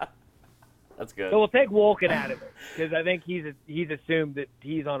 That's good. So we'll take Wolken out of it because I think he's assumed that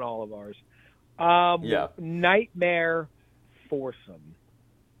he's on all of ours. Nightmare foursome.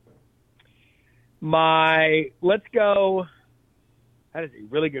 Let's go. That is a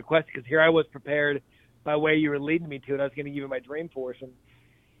really good question because here I was prepared by the way you were leading me to it. I was going to give you my dream foursome.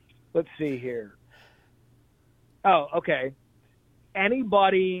 Let's see here. Oh, okay.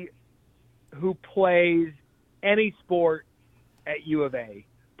 Anybody who plays any sport at U of A.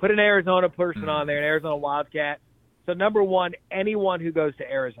 Put an Arizona person on there, an Arizona Wildcat. So number 1, anyone who goes to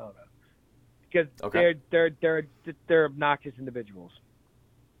Arizona, because they're obnoxious individuals.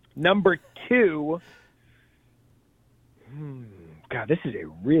 Number 2, God, this is a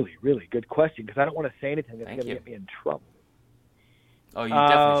really, really good question because I don't want to say anything that's going to get me in trouble. Oh, you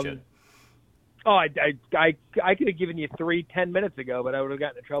definitely should. Oh, I could have given you 3 10 minutes ago, but I would have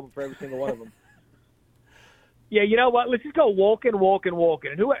gotten in trouble for every single one of them. Yeah, you know what? Let's just go Wolken.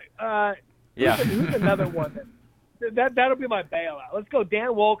 And who's another one? That'll be my bailout. Let's go Dan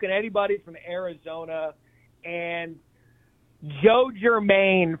Wolken, anybody from Arizona, and Joe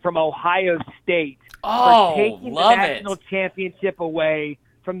Germain from Ohio State for taking the national championship away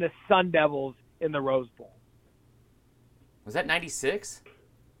from the Sun Devils in the Rose Bowl. Was that 96?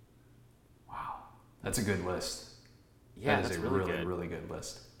 Wow, that's a good list. Yeah, that is a really good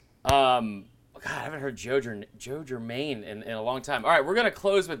list. God, I haven't heard Joe Germain in a long time. All right, we're gonna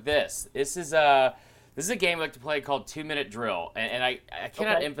close with this. This is a game we like to play called 2-minute drill, and I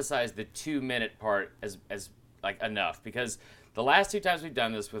cannot emphasize the 2-minute part as like enough because the last 2 times we've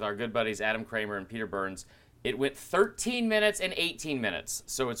done this with our good buddies Adam Kramer and Peter Burns, it went 13 minutes and 18 minutes.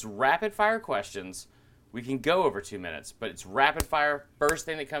 So it's rapid fire questions. We can go over 2 minutes, but it's rapid fire. First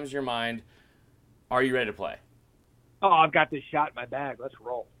thing that comes to your mind. Are you ready to play? Oh, I've got this shot in my bag. Let's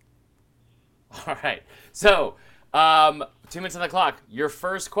roll. All right. So, 2 minutes on the clock. Your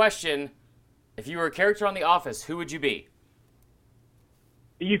first question, if you were a character on The Office, who would you be?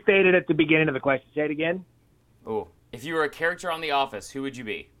 You faded at the beginning of the question. Say it again. Oh, if you were a character on The Office, who would you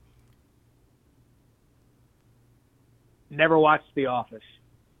be? Never watched The Office.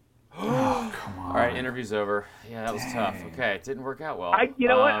 Oh, come on. All right, interview's over. Yeah, that was tough. Okay, it didn't work out well. You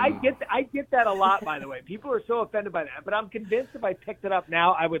know what? I get that a lot, by the way. People are so offended by that, but I'm convinced if I picked it up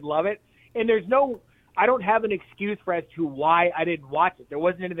now, I would love it. And I don't have an excuse for as to why I didn't watch it. There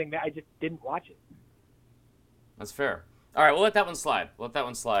wasn't anything that I just didn't watch it. That's fair. All right, we'll let that one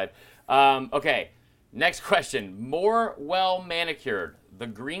slide. Okay, next question. More well manicured, the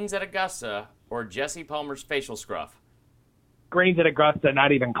greens at Augusta or Jesse Palmer's facial scruff? Greens at Augusta,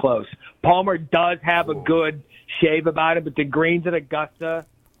 not even close. Palmer does have a good shave about it, but the greens at Augusta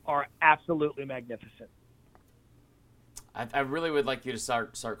are absolutely magnificent. I really would like you to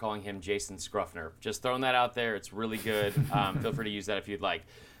start calling him Jason Scruffner. Just throwing that out there. It's really good. Feel free to use that if you'd like.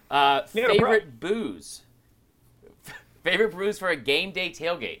 Favorite booze? Favorite booze for a game day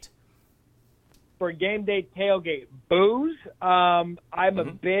tailgate? For a game day tailgate, booze. I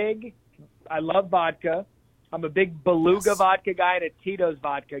love vodka. I'm a big Beluga vodka guy and a Tito's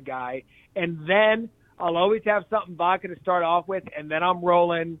vodka guy. And then I'll always have something vodka to start off with, and then I'm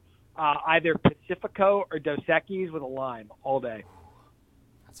rolling either Pacifico or Dos Equis with a lime all day.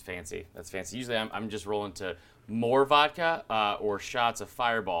 That's fancy. Usually I'm just rolling to more vodka or shots of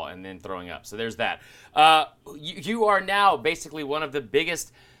Fireball and then throwing up. So there's that. You are now basically one of the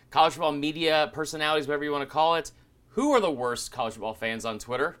biggest college football media personalities, whatever you want to call it. Who are the worst college football fans on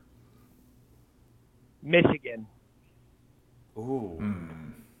Twitter? Michigan. Ooh.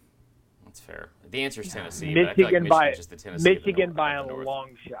 That's fair. The answer is Tennessee. Michigan, but I feel like Michigan's just the Tennessee Michigan by a north.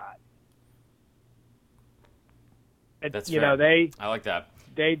 long shot. That's fair. I like that.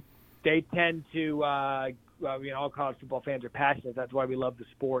 They tend to, all college football fans are passionate. That's why we love the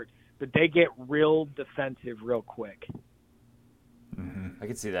sport. But they get real defensive real quick. I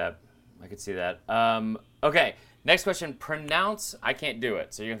could see that. Okay, next question. I can't do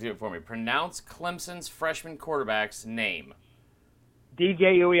it, so you're going to do it for me. Pronounce Clemson's freshman quarterback's name.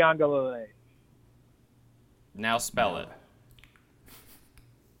 DJ Uiagalelei. Now spell it.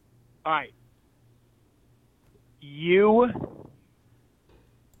 All right. Uiagalelei.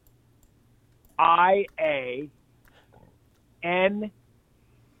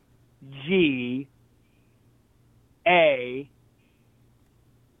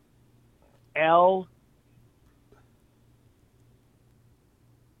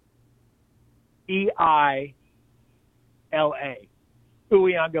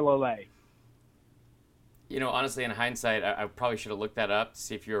 Uiagalelei. Honestly, in hindsight, I probably should have looked that up to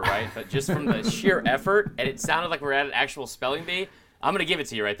see if you were right. But just from the sheer effort, and it sounded like we're at an actual spelling bee, I'm going to give it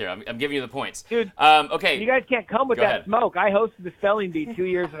to you right there. I'm giving you the points. Dude, okay. You guys can't come with Go that ahead. smoke. I hosted the spelling bee 2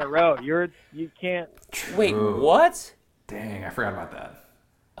 years in a row. You can't. Wait, what? Dang, I forgot about that.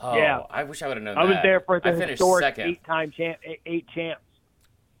 Oh, Yeah. I wish I would have known I was that. there for the I finished historic second. 8 champs.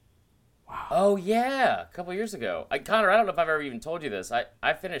 Oh, yeah, a couple years ago. Connor, I don't know if I've ever even told you this.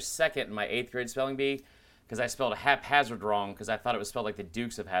 I finished second in my 8th grade spelling bee because I spelled haphazard wrong because I thought it was spelled like the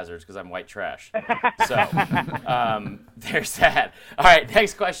Dukes of Hazzards because I'm white trash. So there's that. All right,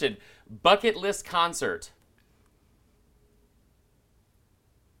 next question. Bucket list concert.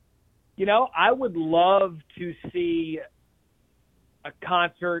 I would love to see a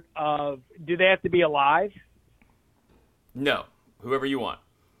concert of. Do they have to be alive? No, whoever you want.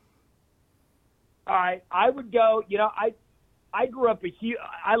 All right, I would go. I grew up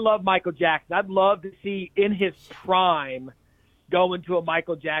I love Michael Jackson. I'd love to see in his prime going to a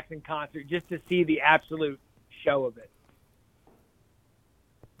Michael Jackson concert just to see the absolute show of it.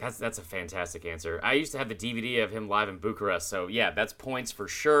 That's a fantastic answer. I used to have the DVD of him live in Bucharest, so yeah, that's points for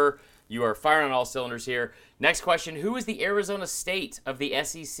sure. You are firing on all cylinders here. Next question: who is the Arizona State of the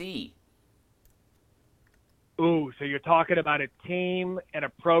SEC? Ooh, so you're talking about a team and a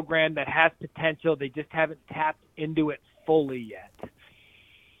program that has potential. They just haven't tapped into it fully yet.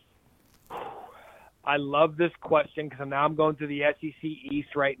 I love this question because now I'm going through the SEC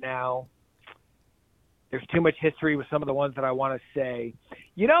East right now. There's too much history with some of the ones that I want to say.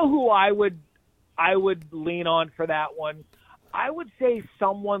 You know who I would lean on for that one? I would say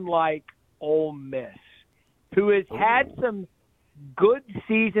someone like Ole Miss, who has had some good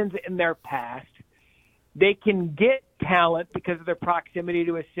seasons in their past. They can get talent because of their proximity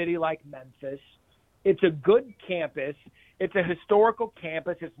to a city like Memphis. It's a good campus. It's a historical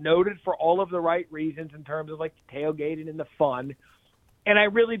campus. It's noted for all of the right reasons in terms of like the tailgating and the fun. And I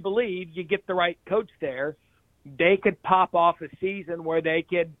really believe you get the right coach there. they could pop off a season where they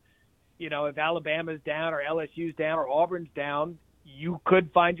could, if Alabama's down or LSU's down or Auburn's down, you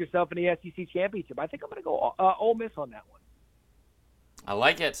could find yourself in the SEC championship. I think I'm going to go Ole Miss on that one. I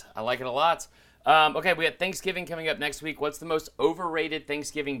like it. I like it a lot. Okay, we have Thanksgiving coming up next week. What's the most overrated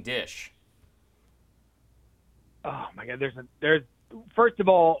Thanksgiving dish? Oh my God, there's first of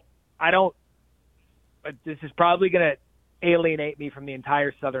all, this is probably going to alienate me from the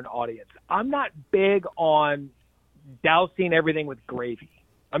entire Southern audience. I'm not big on dousing everything with gravy.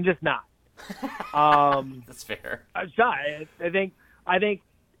 I'm just not. That's fair. I'm sorry. I think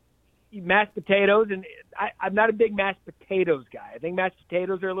mashed potatoes, and I'm not a big mashed potatoes guy. I think mashed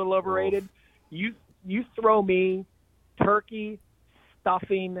potatoes are a little overrated. Oof. You throw me turkey,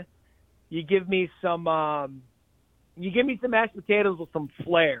 stuffing. You give me some mashed potatoes with some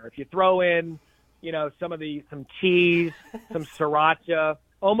flair. If you throw in, some cheese, some sriracha,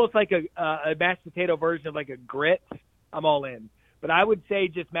 almost like a mashed potato version of like a grit, I'm all in. But I would say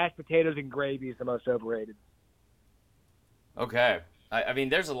just mashed potatoes and gravy is the most overrated. Okay. I mean,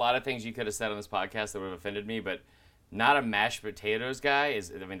 there's a lot of things you could have said on this podcast that would have offended me, but not a mashed potatoes guy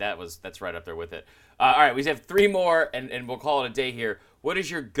that's right up there with it. All right, we have 3 more, and we'll call it a day here. What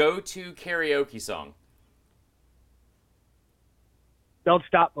is your go-to karaoke song? Don't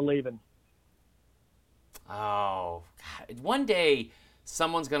Stop Believing. Oh, God. One day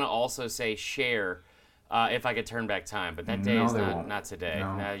someone's going to also say Cher, If I Could Turn Back Time, but that day is not today.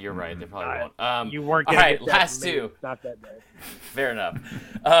 No, you're right. They probably won't. You weren't all going right, to last 2. It's not that day. Fair enough.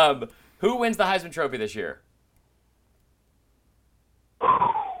 Who wins the Heisman Trophy this year?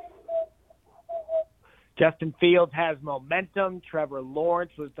 Justin Fields has momentum. Trevor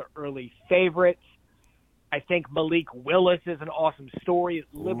Lawrence was the early favorite. I think Malik Willis is an awesome story at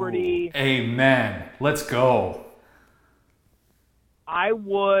Liberty. Ooh, amen. Let's go. I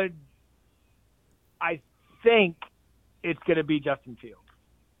think it's going to be Justin Fields.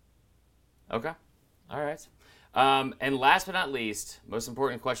 Okay. All right. And last but not least, most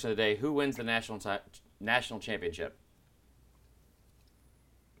important question of the day, who wins the national championship?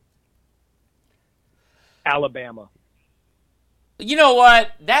 Alabama. You know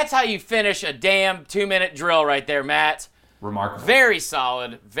what? That's how you finish a damn 2-minute drill right there, Matt. Remarkable. Very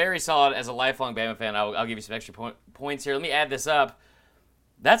solid. Very solid. As a lifelong Bama fan, I'll give you some extra points here. Let me add this up.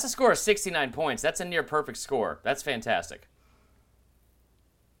 That's a score of 69 points. That's a near perfect score. That's fantastic.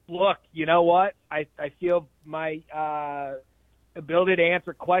 Look, you know what? I feel my ability to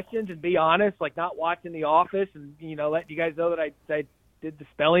answer questions and be honest, like not watching The Office and, letting you guys know that I did the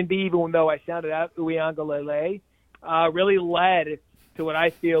spelling bee, even though I sounded out Uyangalele, really led to what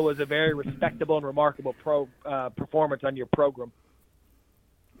I feel was a very respectable and remarkable performance on your program.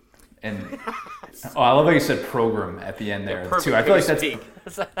 And I love how you said program at the end there too. I feel like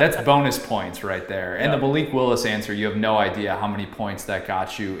that's bonus points right there. And the Malik Willis answer, you have no idea how many points that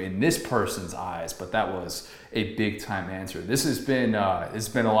got you in this person's eyes, but that was a big time answer. This has been it's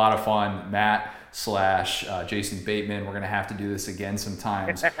been a lot of fun, Matt / Jason Bateman. We're gonna have to do this again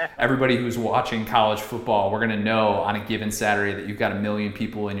sometimes. Everybody who's watching college football, we're gonna know on a given Saturday that you've got 1 million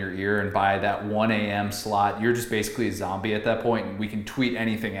people in your ear, and by that 1 a.m. slot, you're just basically a zombie at that point, and we can tweet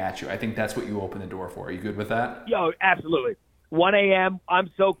anything at you. I think that's what you open the door for. Are you good with that? Yo, absolutely. 1 a.m.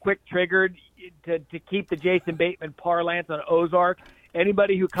 I'm so quick triggered to keep the Jason Bateman parlance on Ozark.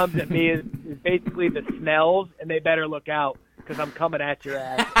 Anybody who comes at me is basically the Snells, and they better look out because I'm coming at your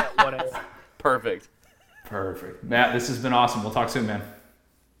ass at 1 a.m. Perfect. Matt, this has been awesome. We'll talk soon, man.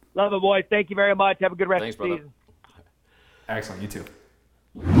 Love it, boys. Thank you very much. Have a good rest Thanks, of the brother. season. Excellent. You too.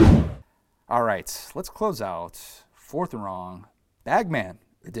 All right. Let's close out Fourth and Wrong Bagman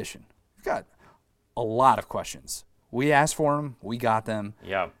Edition. We've got a lot of questions. We asked for them. We got them.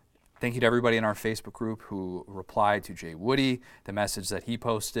 Yeah. Thank you to everybody in our Facebook group who replied to Jay Woody, the message that he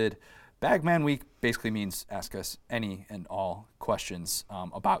posted. Bagman Week basically means ask us any and all questions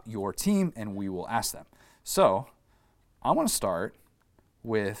about your team, and we will ask them. So I want to start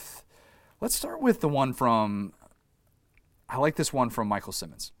with, let's start with the one from, I like this one from Michael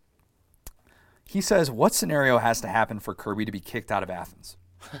Simmons. He says, what scenario has to happen for Kirby to be kicked out of Athens?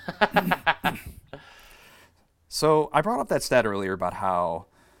 So I brought up that stat earlier about how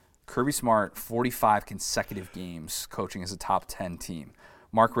Kirby Smart, 45 consecutive games coaching as a top 10 team.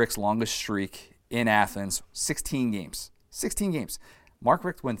 Mark Richt's longest streak in Athens, 16 games. 16 games. Mark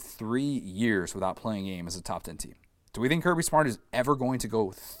Richt went 3 years without playing a game as a top 10 team. Do we think Kirby Smart is ever going to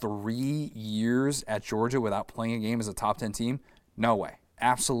go 3 years at Georgia without playing a game as a top 10 team? No way.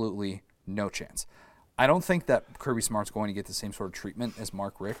 Absolutely no chance. I don't think that Kirby Smart's going to get the same sort of treatment as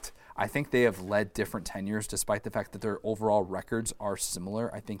Mark Richt. I think they have led different tenures despite the fact that their overall records are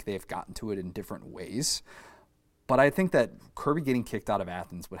similar. I think they have gotten to it in different ways. But I think that Kirby getting kicked out of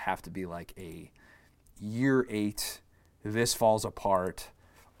Athens would have to be like a year 8, this falls apart,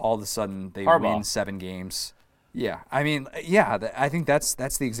 all of a sudden they win 7 games. Yeah, I mean, I think that's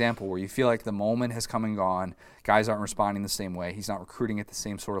the example where you feel like the moment has come and gone. Guys aren't responding the same way. He's not recruiting at the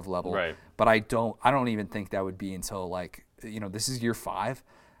same sort of level. Right. But I don't even think that would be until like, this is year 5.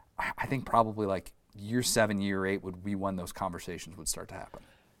 I think probably like year 7, year 8 would be when those conversations would start to happen.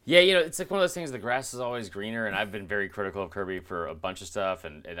 Yeah, it's like one of those things, the grass is always greener, and I've been very critical of Kirby for a bunch of stuff,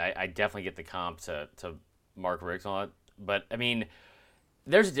 and I definitely get the comp to Mark Richt and all that. But, I mean,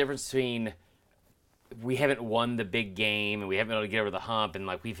 there's a difference between we haven't won the big game and we haven't been able to get over the hump and,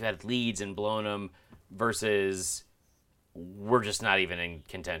 like, we've had leads and blown them versus we're just not even in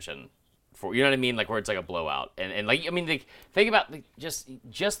contention for, you know what I mean? Like, where it's like a blowout. And like, I mean, like, think about like, just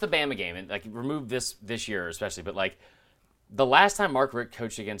the Bama game, and, like, remove this year especially, but, like, the last time Mark Richt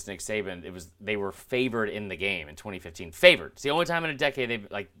coached against Nick Saban, they were favored in the game in 2015. Favored. It's the only time in a decade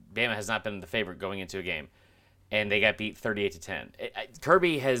Bama has not been the favorite going into a game, and they got beat 38-10.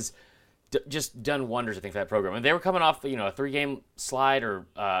 Kirby has just done wonders, I think, for that program. And they were coming off, a 3-game slide, or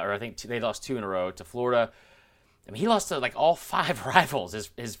I think they lost 2 in a row to Florida. I mean, he lost to like all 5 rivals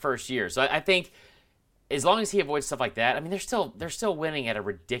his first year. So I think as long as he avoids stuff like that, I mean, they're still winning at a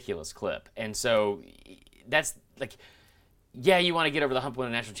ridiculous clip. And so that's like. Yeah, you want to get over the hump, win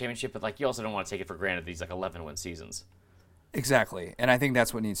a national championship, but like you also don't want to take it for granted these like 11-win seasons. Exactly, and I think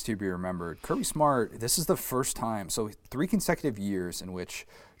that's what needs to be remembered. Kirby Smart, this is the first time, so 3 consecutive years in which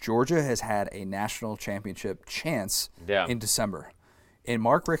Georgia has had a national championship chance in December. In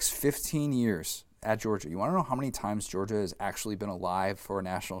Mark Richt's 15 years at Georgia, you want to know how many times Georgia has actually been alive for a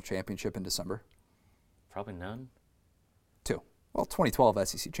national championship in December? Probably none. 2. Well, 2012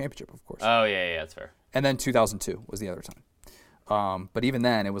 SEC championship, of course. Oh, yeah, that's fair. And then 2002 was the other time. But even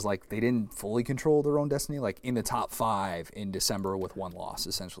then, it was like they didn't fully control their own destiny. Like in the top 5 in December with 1 loss,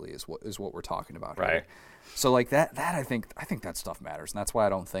 essentially, is what we're talking about. Right. So like that I think that stuff matters, and that's why I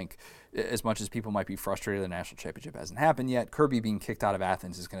don't think, as much as people might be frustrated the national championship hasn't happened yet, Kirby being kicked out of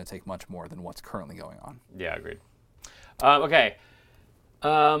Athens is going to take much more than what's currently going on. Yeah, agreed. Okay.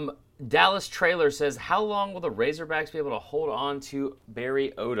 Dallas Trailer says, how long will the Razorbacks be able to hold on to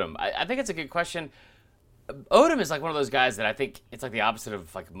Barry Odom? I think it's a good question. Odom is like one of those guys that I think it's like the opposite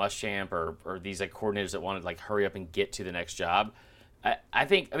of like Muschamp or these like coordinators that want to like hurry up and get to the next job. I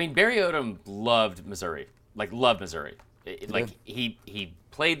mean, Barry Odom loved Missouri. He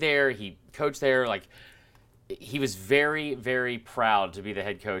played there, he coached there. Like he was very, very proud to be the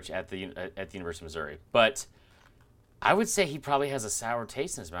head coach at the University of Missouri. But I would say he probably has a sour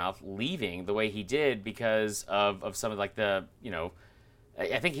taste in his mouth leaving the way he did because of some of like the,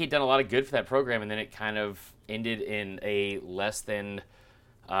 I think he'd done a lot of good for that program, and then it kind of ended in a less than,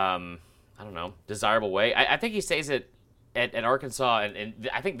 desirable way. I think he stays at Arkansas, and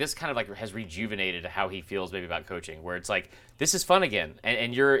I think this kind of like has rejuvenated how he feels maybe about coaching, where it's like, this is fun again,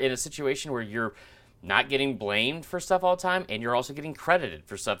 and you're in a situation where you're not getting blamed for stuff all the time, and you're also getting credited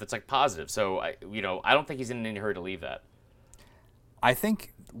for stuff that's like positive. So, I don't think he's in any hurry to leave that. I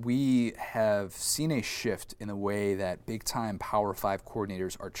think we have seen a shift in the way that big-time Power 5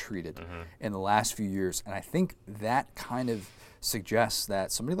 coordinators are treated in the last few years. And I think that kind of suggests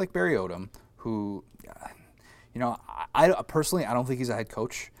that somebody like Barry Odom, who, I personally, I don't think he's a head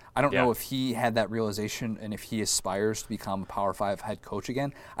coach. I don't know if he had that realization and if he aspires to become a Power 5 head coach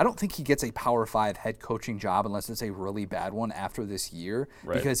again. I don't think he gets a Power 5 head coaching job unless it's a really bad one after this year,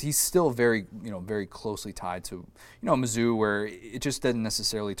 because he's still very, very closely tied to, Mizzou, where it just doesn't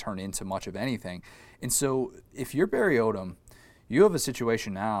necessarily turn into much of anything. And so if you're Barry Odom, you have a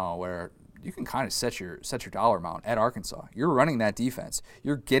situation now where you can kind of set your dollar amount at Arkansas. You're running that defense.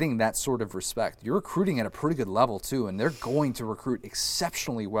 You're getting that sort of respect. You're recruiting at a pretty good level, too, and they're going to recruit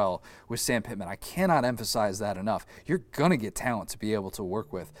exceptionally well with Sam Pittman. I cannot emphasize that enough. You're going to get talent to be able to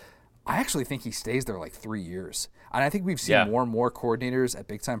work with. I actually think he stays there like 3 years. And I think we've seen more and more coordinators at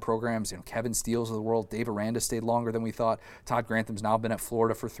big-time programs. Kevin Steele's of the world. Dave Aranda stayed longer than we thought. Todd Grantham's now been at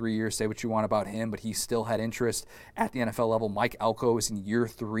Florida for 3 years. Say what you want about him, but he still had interest at the NFL level. Mike Elko is in year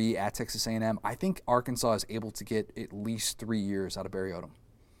 3 at Texas A&M. I think Arkansas is able to get at least 3 years out of Barry Odom.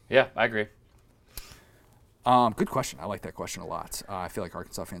 Yeah, I agree. Good question. I like that question a lot. I feel like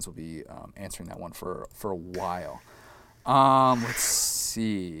Arkansas fans will be answering that one for a while. Let's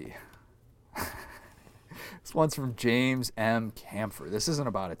see. This one's from James M. Camphor. This isn't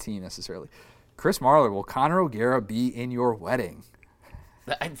about a team necessarily. Chris Marler, will Conor O'Gara be in your wedding?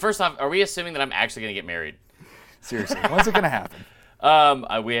 First off, are we assuming that I'm actually going to get married? Seriously, when's it going to happen?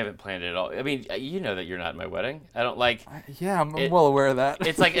 We haven't planned it at all. I mean, you know that you're not in my wedding. I don't like. Yeah, I'm well aware of that.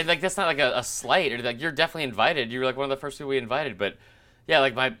 It's like that's not like a slight. Or like you're definitely invited. You're like one of the first people we invited. But yeah,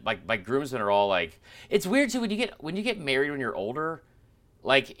 like my groomsmen are all like. It's weird too when you get married when you're older.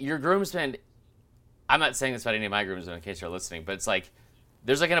 Like your groomsmen. I'm not saying this about any of my groomsmen in case you're listening, but it's like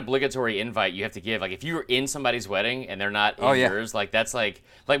there's like an obligatory invite you have to give. Like if you're in somebody's wedding and they're not in yours, like that's like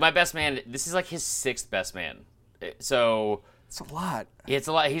my best man. This is like his 6th best man. So. It's a lot. It's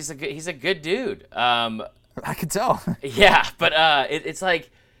a lot. He's a good dude. I can tell. Yeah, but it's like,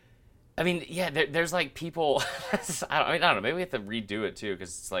 I mean, yeah, there's like people. I don't know. Maybe we have to redo it too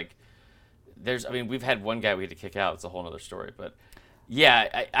because it's like we've had one guy we had to kick out. It's a whole other story. But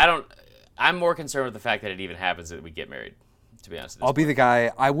yeah, I don't. I'm more concerned with the fact that it even happens that we get married. To be honest, I'll be the guy.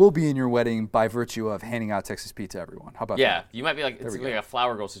 I will be in your wedding by virtue of handing out Texas Pete to everyone. How about that? Yeah, you might be like it's like a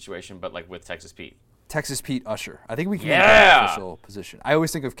flower girl situation, but like with Texas Pete. Texas Pete Usher. I think we can make that an official position. I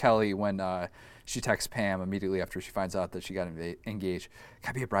always think of Kelly when she texts Pam immediately after she finds out that she got engaged. Can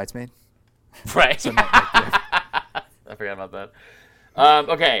I be a bridesmaid? Right. I forgot about that.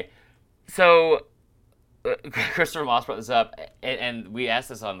 Okay. So Christopher Moss brought this up, and we asked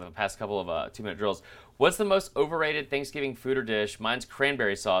this on the past couple of 2-minute drills. What's the most overrated Thanksgiving food or dish? Mine's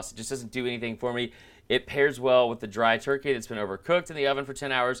cranberry sauce. It just doesn't do anything for me. It pairs well with the dry turkey that's been overcooked in the oven for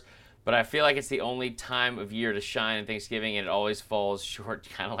 10 hours. But I feel like it's the only time of year to shine in Thanksgiving, and it always falls short,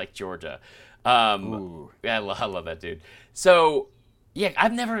 kind of like Georgia. Yeah, I love that dude. So, yeah,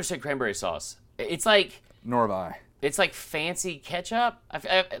 I've never understood cranberry sauce. It's like... Nor have I. It's like fancy ketchup.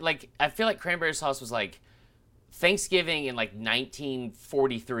 I feel like cranberry sauce was like Thanksgiving in like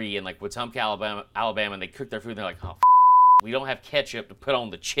 1943 in like Wetumpka, Alabama, and they cooked their food, and they're like, oh, we don't have ketchup to put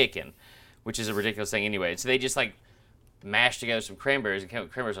on the chicken, which is a ridiculous thing anyway. So they just like... mash together some cranberries and came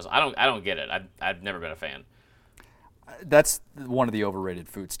with cranberry sauce. I don't get it. I've never been a fan. That's one of the overrated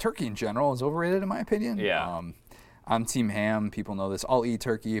foods. Turkey in general is overrated in my opinion. Yeah. I'm team ham. People know this. I'll eat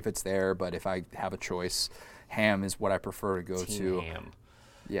turkey if it's there, but if I have a choice, ham is what I prefer to go to. Ham.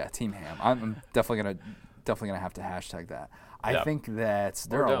 Yeah, team ham. I'm definitely gonna have to hashtag that. I think that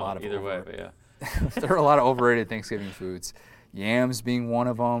there are a lot of there are a lot of overrated Thanksgiving foods. Yams being one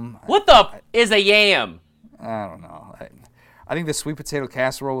of them. What is a yam? I don't know. I think the sweet potato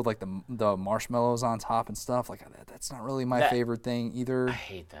casserole with like the marshmallows on top and stuff like that's not really my favorite thing either. I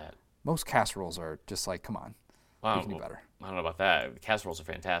hate that. Most casseroles are just like, come on, you can do better. I don't know about that. Casseroles are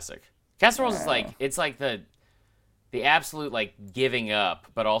fantastic. Casseroles is like it's like the absolute like giving up,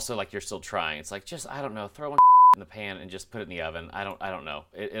 but also like you're still trying. It's like just I don't know, throw one in the pan and just put it in the oven. I don't know.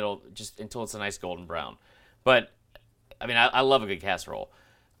 It'll just until it's a nice golden brown. But I mean, I love a good casserole.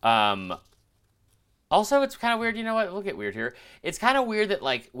 Also, it's kind of weird. You know what? We'll get weird here. It's kind of weird that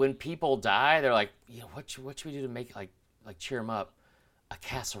like when people die, they're like, you know, what should we do to make like cheer them up? A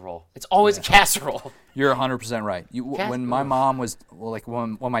casserole. It's always a casserole. You're 100% right. When my mom was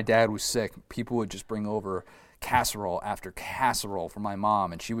when my dad was sick, people would just bring over casserole after casserole for my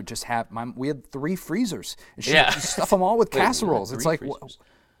mom, and she would just have we had 3 freezers, and she would just stuff them all with casseroles. It's like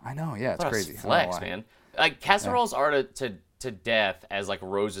I know, yeah, it's crazy. Flex, man. Like casseroles are to death as like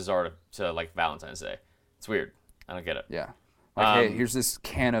roses are to like Valentine's Day. It's weird. I don't get it. Yeah. Like, hey, here's this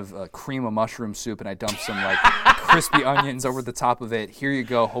can of cream of mushroom soup, and I dumped some like crispy onions over the top of it. Here you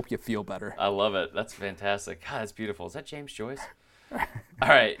go. Hope you feel better. I love it. That's fantastic. God, that's beautiful. Is that James Joyce? All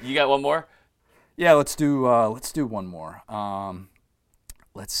right, you got one more? Yeah, let's do one more.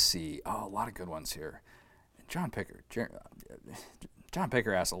 Let's see. Oh, a lot of good ones here. John Picker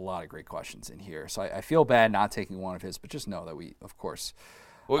asked a lot of great questions in here, so I feel bad not taking one of his, but just know that we, of course.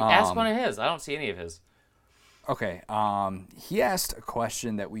 Well, ask one of his. I don't see any of his. Okay. He asked a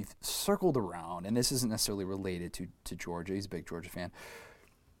question that we've circled around, and this isn't necessarily related to Georgia. He's a big Georgia fan.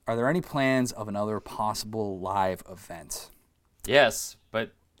 Are there any plans of another possible live event? Yes,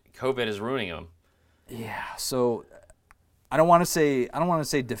 but COVID is ruining them. Yeah. So I don't want to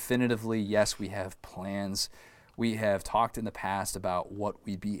say definitively yes, we have plans. We have talked in the past about what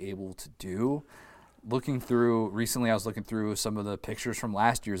we'd be able to do. Recently I was looking through some of the pictures from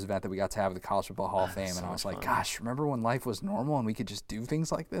last year's event that we got to have at the College Football Hall of Fame, and I was like, gosh, remember when life was normal and we could just do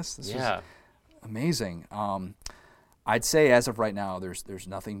things like this? This was amazing. I'd say as of right now, there's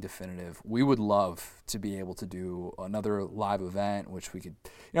nothing definitive. We would love to be able to do another live event, which we could,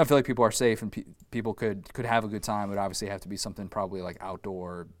 I feel like people are safe and people could have a good time. It would obviously have to be something probably like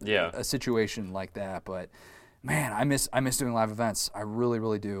outdoor, a situation like that, but man, I miss doing live events. I really,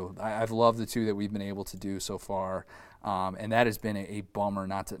 really do. I've loved the 2 that we've been able to do so far, and that has been a bummer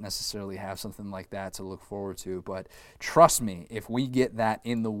not to necessarily have something like that to look forward to. But trust me, if we get that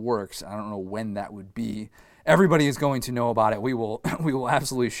in the works, I don't know when that would be, everybody is going to know about it. We will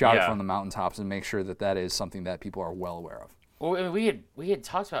absolutely shout it Yeah. from the mountaintops and make sure that is something that people are well aware of. Well, I mean, we had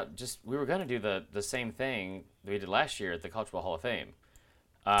talked about we were going to do the same thing that we did last year at the College Football Hall of Fame.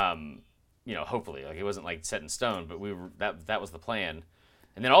 Hopefully, like it wasn't like set in stone, but that was the plan.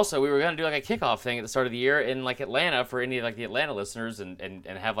 And then also we were going to do like a kickoff thing at the start of the year in like Atlanta for any of like the Atlanta listeners and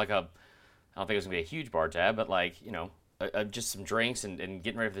have like I don't think it was going to be a huge bar tab, but like, just some drinks and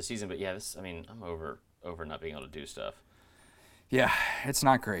getting ready for the season. But yeah, I'm over not being able to do stuff. Yeah, it's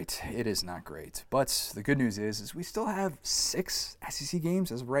not great. It is not great. But the good news is we still have 6 SEC games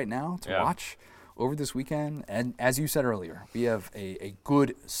as of right now to watch over this weekend. And as you said earlier, we have a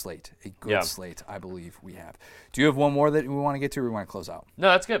good slate. A good slate, I believe we have. Do you have one more that we want to get to or we want to close out? No,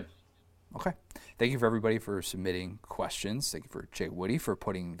 that's good. Okay. Thank you for everybody for submitting questions. Thank you for Jay Woody for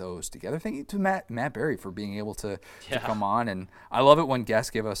putting those together. Thank you to Matt Barrie for being able to come on. And I love it when guests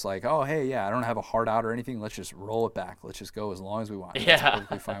give us like, oh, hey, yeah, I don't have a heart out or anything. Let's just roll it back. Let's just go as long as we want. That's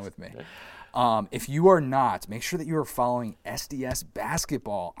perfectly fine with me. If you are not, make sure that you are following SDS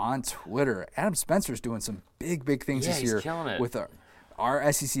Basketball on Twitter. Adam Spencer's doing some big things this year with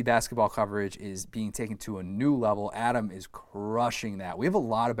our SEC basketball coverage is being taken to a new level. Adam is crushing that. We have a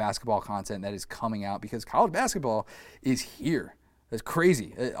lot of basketball content that is coming out because college basketball is here. It's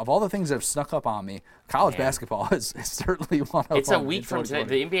crazy. Of all the things that have snuck up on me, college basketball is certainly one of them. It's a week from today.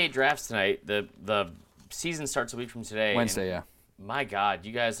 The NBA draft's tonight. The season starts a week from today. Wednesday, yeah. My God,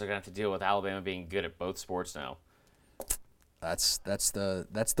 you guys are gonna have to deal with Alabama being good at both sports now. That's the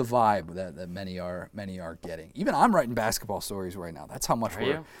vibe that many are getting. Even I'm writing basketball stories right now. That's how much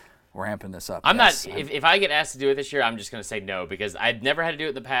we're amping this up. I'm not. If I get asked to do it this year, I'm just going to say no because I'd never had to do it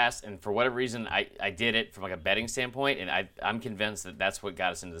in the past, and for whatever reason, I did it from like a betting standpoint, and I'm convinced that that's what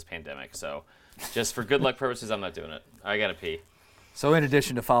got us into this pandemic. So, just for good luck purposes, I'm not doing it. I got to pee. So, in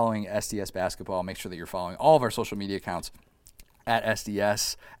addition to following SDS Basketball, make sure that you're following all of our social media accounts. At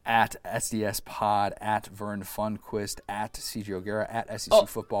SDS, at SDS Pod, at Vern Funquist, at CJ O'Gara, at SEC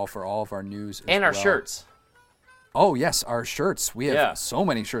Football for all of our news. And our shirts. Oh, yes, our shirts. We have so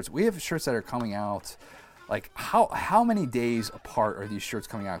many shirts. We have shirts that are coming out. Like, how many days apart are these shirts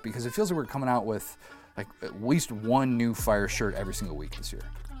coming out? Because it feels like we're coming out with like at least one new Fire shirt every single week this year.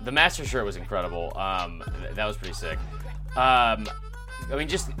 The Master shirt was incredible. That was pretty sick. I mean,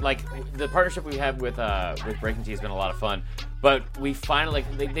 just like the partnership we have with Breaking Tea has been a lot of fun. But we finally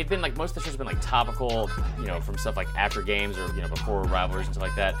they've been like most of the shirts have been like topical, from stuff like after games or before rivalries and stuff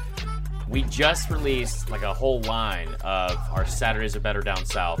like that. We just released like a whole line of our Saturdays Are Better Down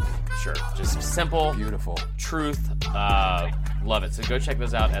South shirt. Just simple, beautiful truth. Love it. So go check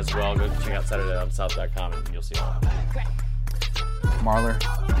those out as well. Go check out SaturdayDownSouth.com and you'll see all of them. Marler,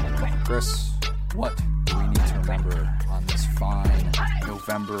 Chris, what do we need to remember on this fine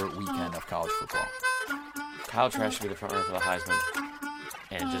November weekend of college football? Kyle Trask should be the front runner for the Heisman,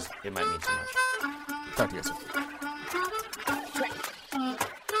 and it might mean too much. Talk to you guys soon.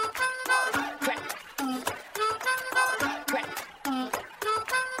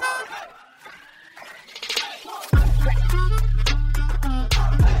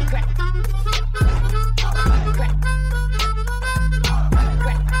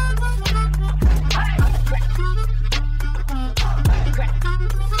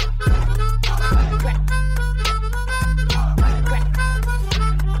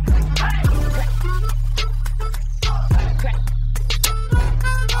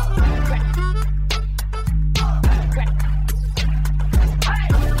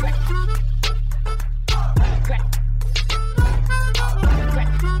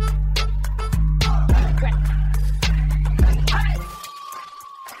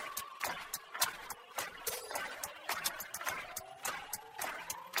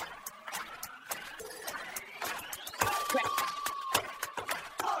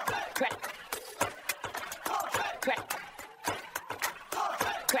 Crack.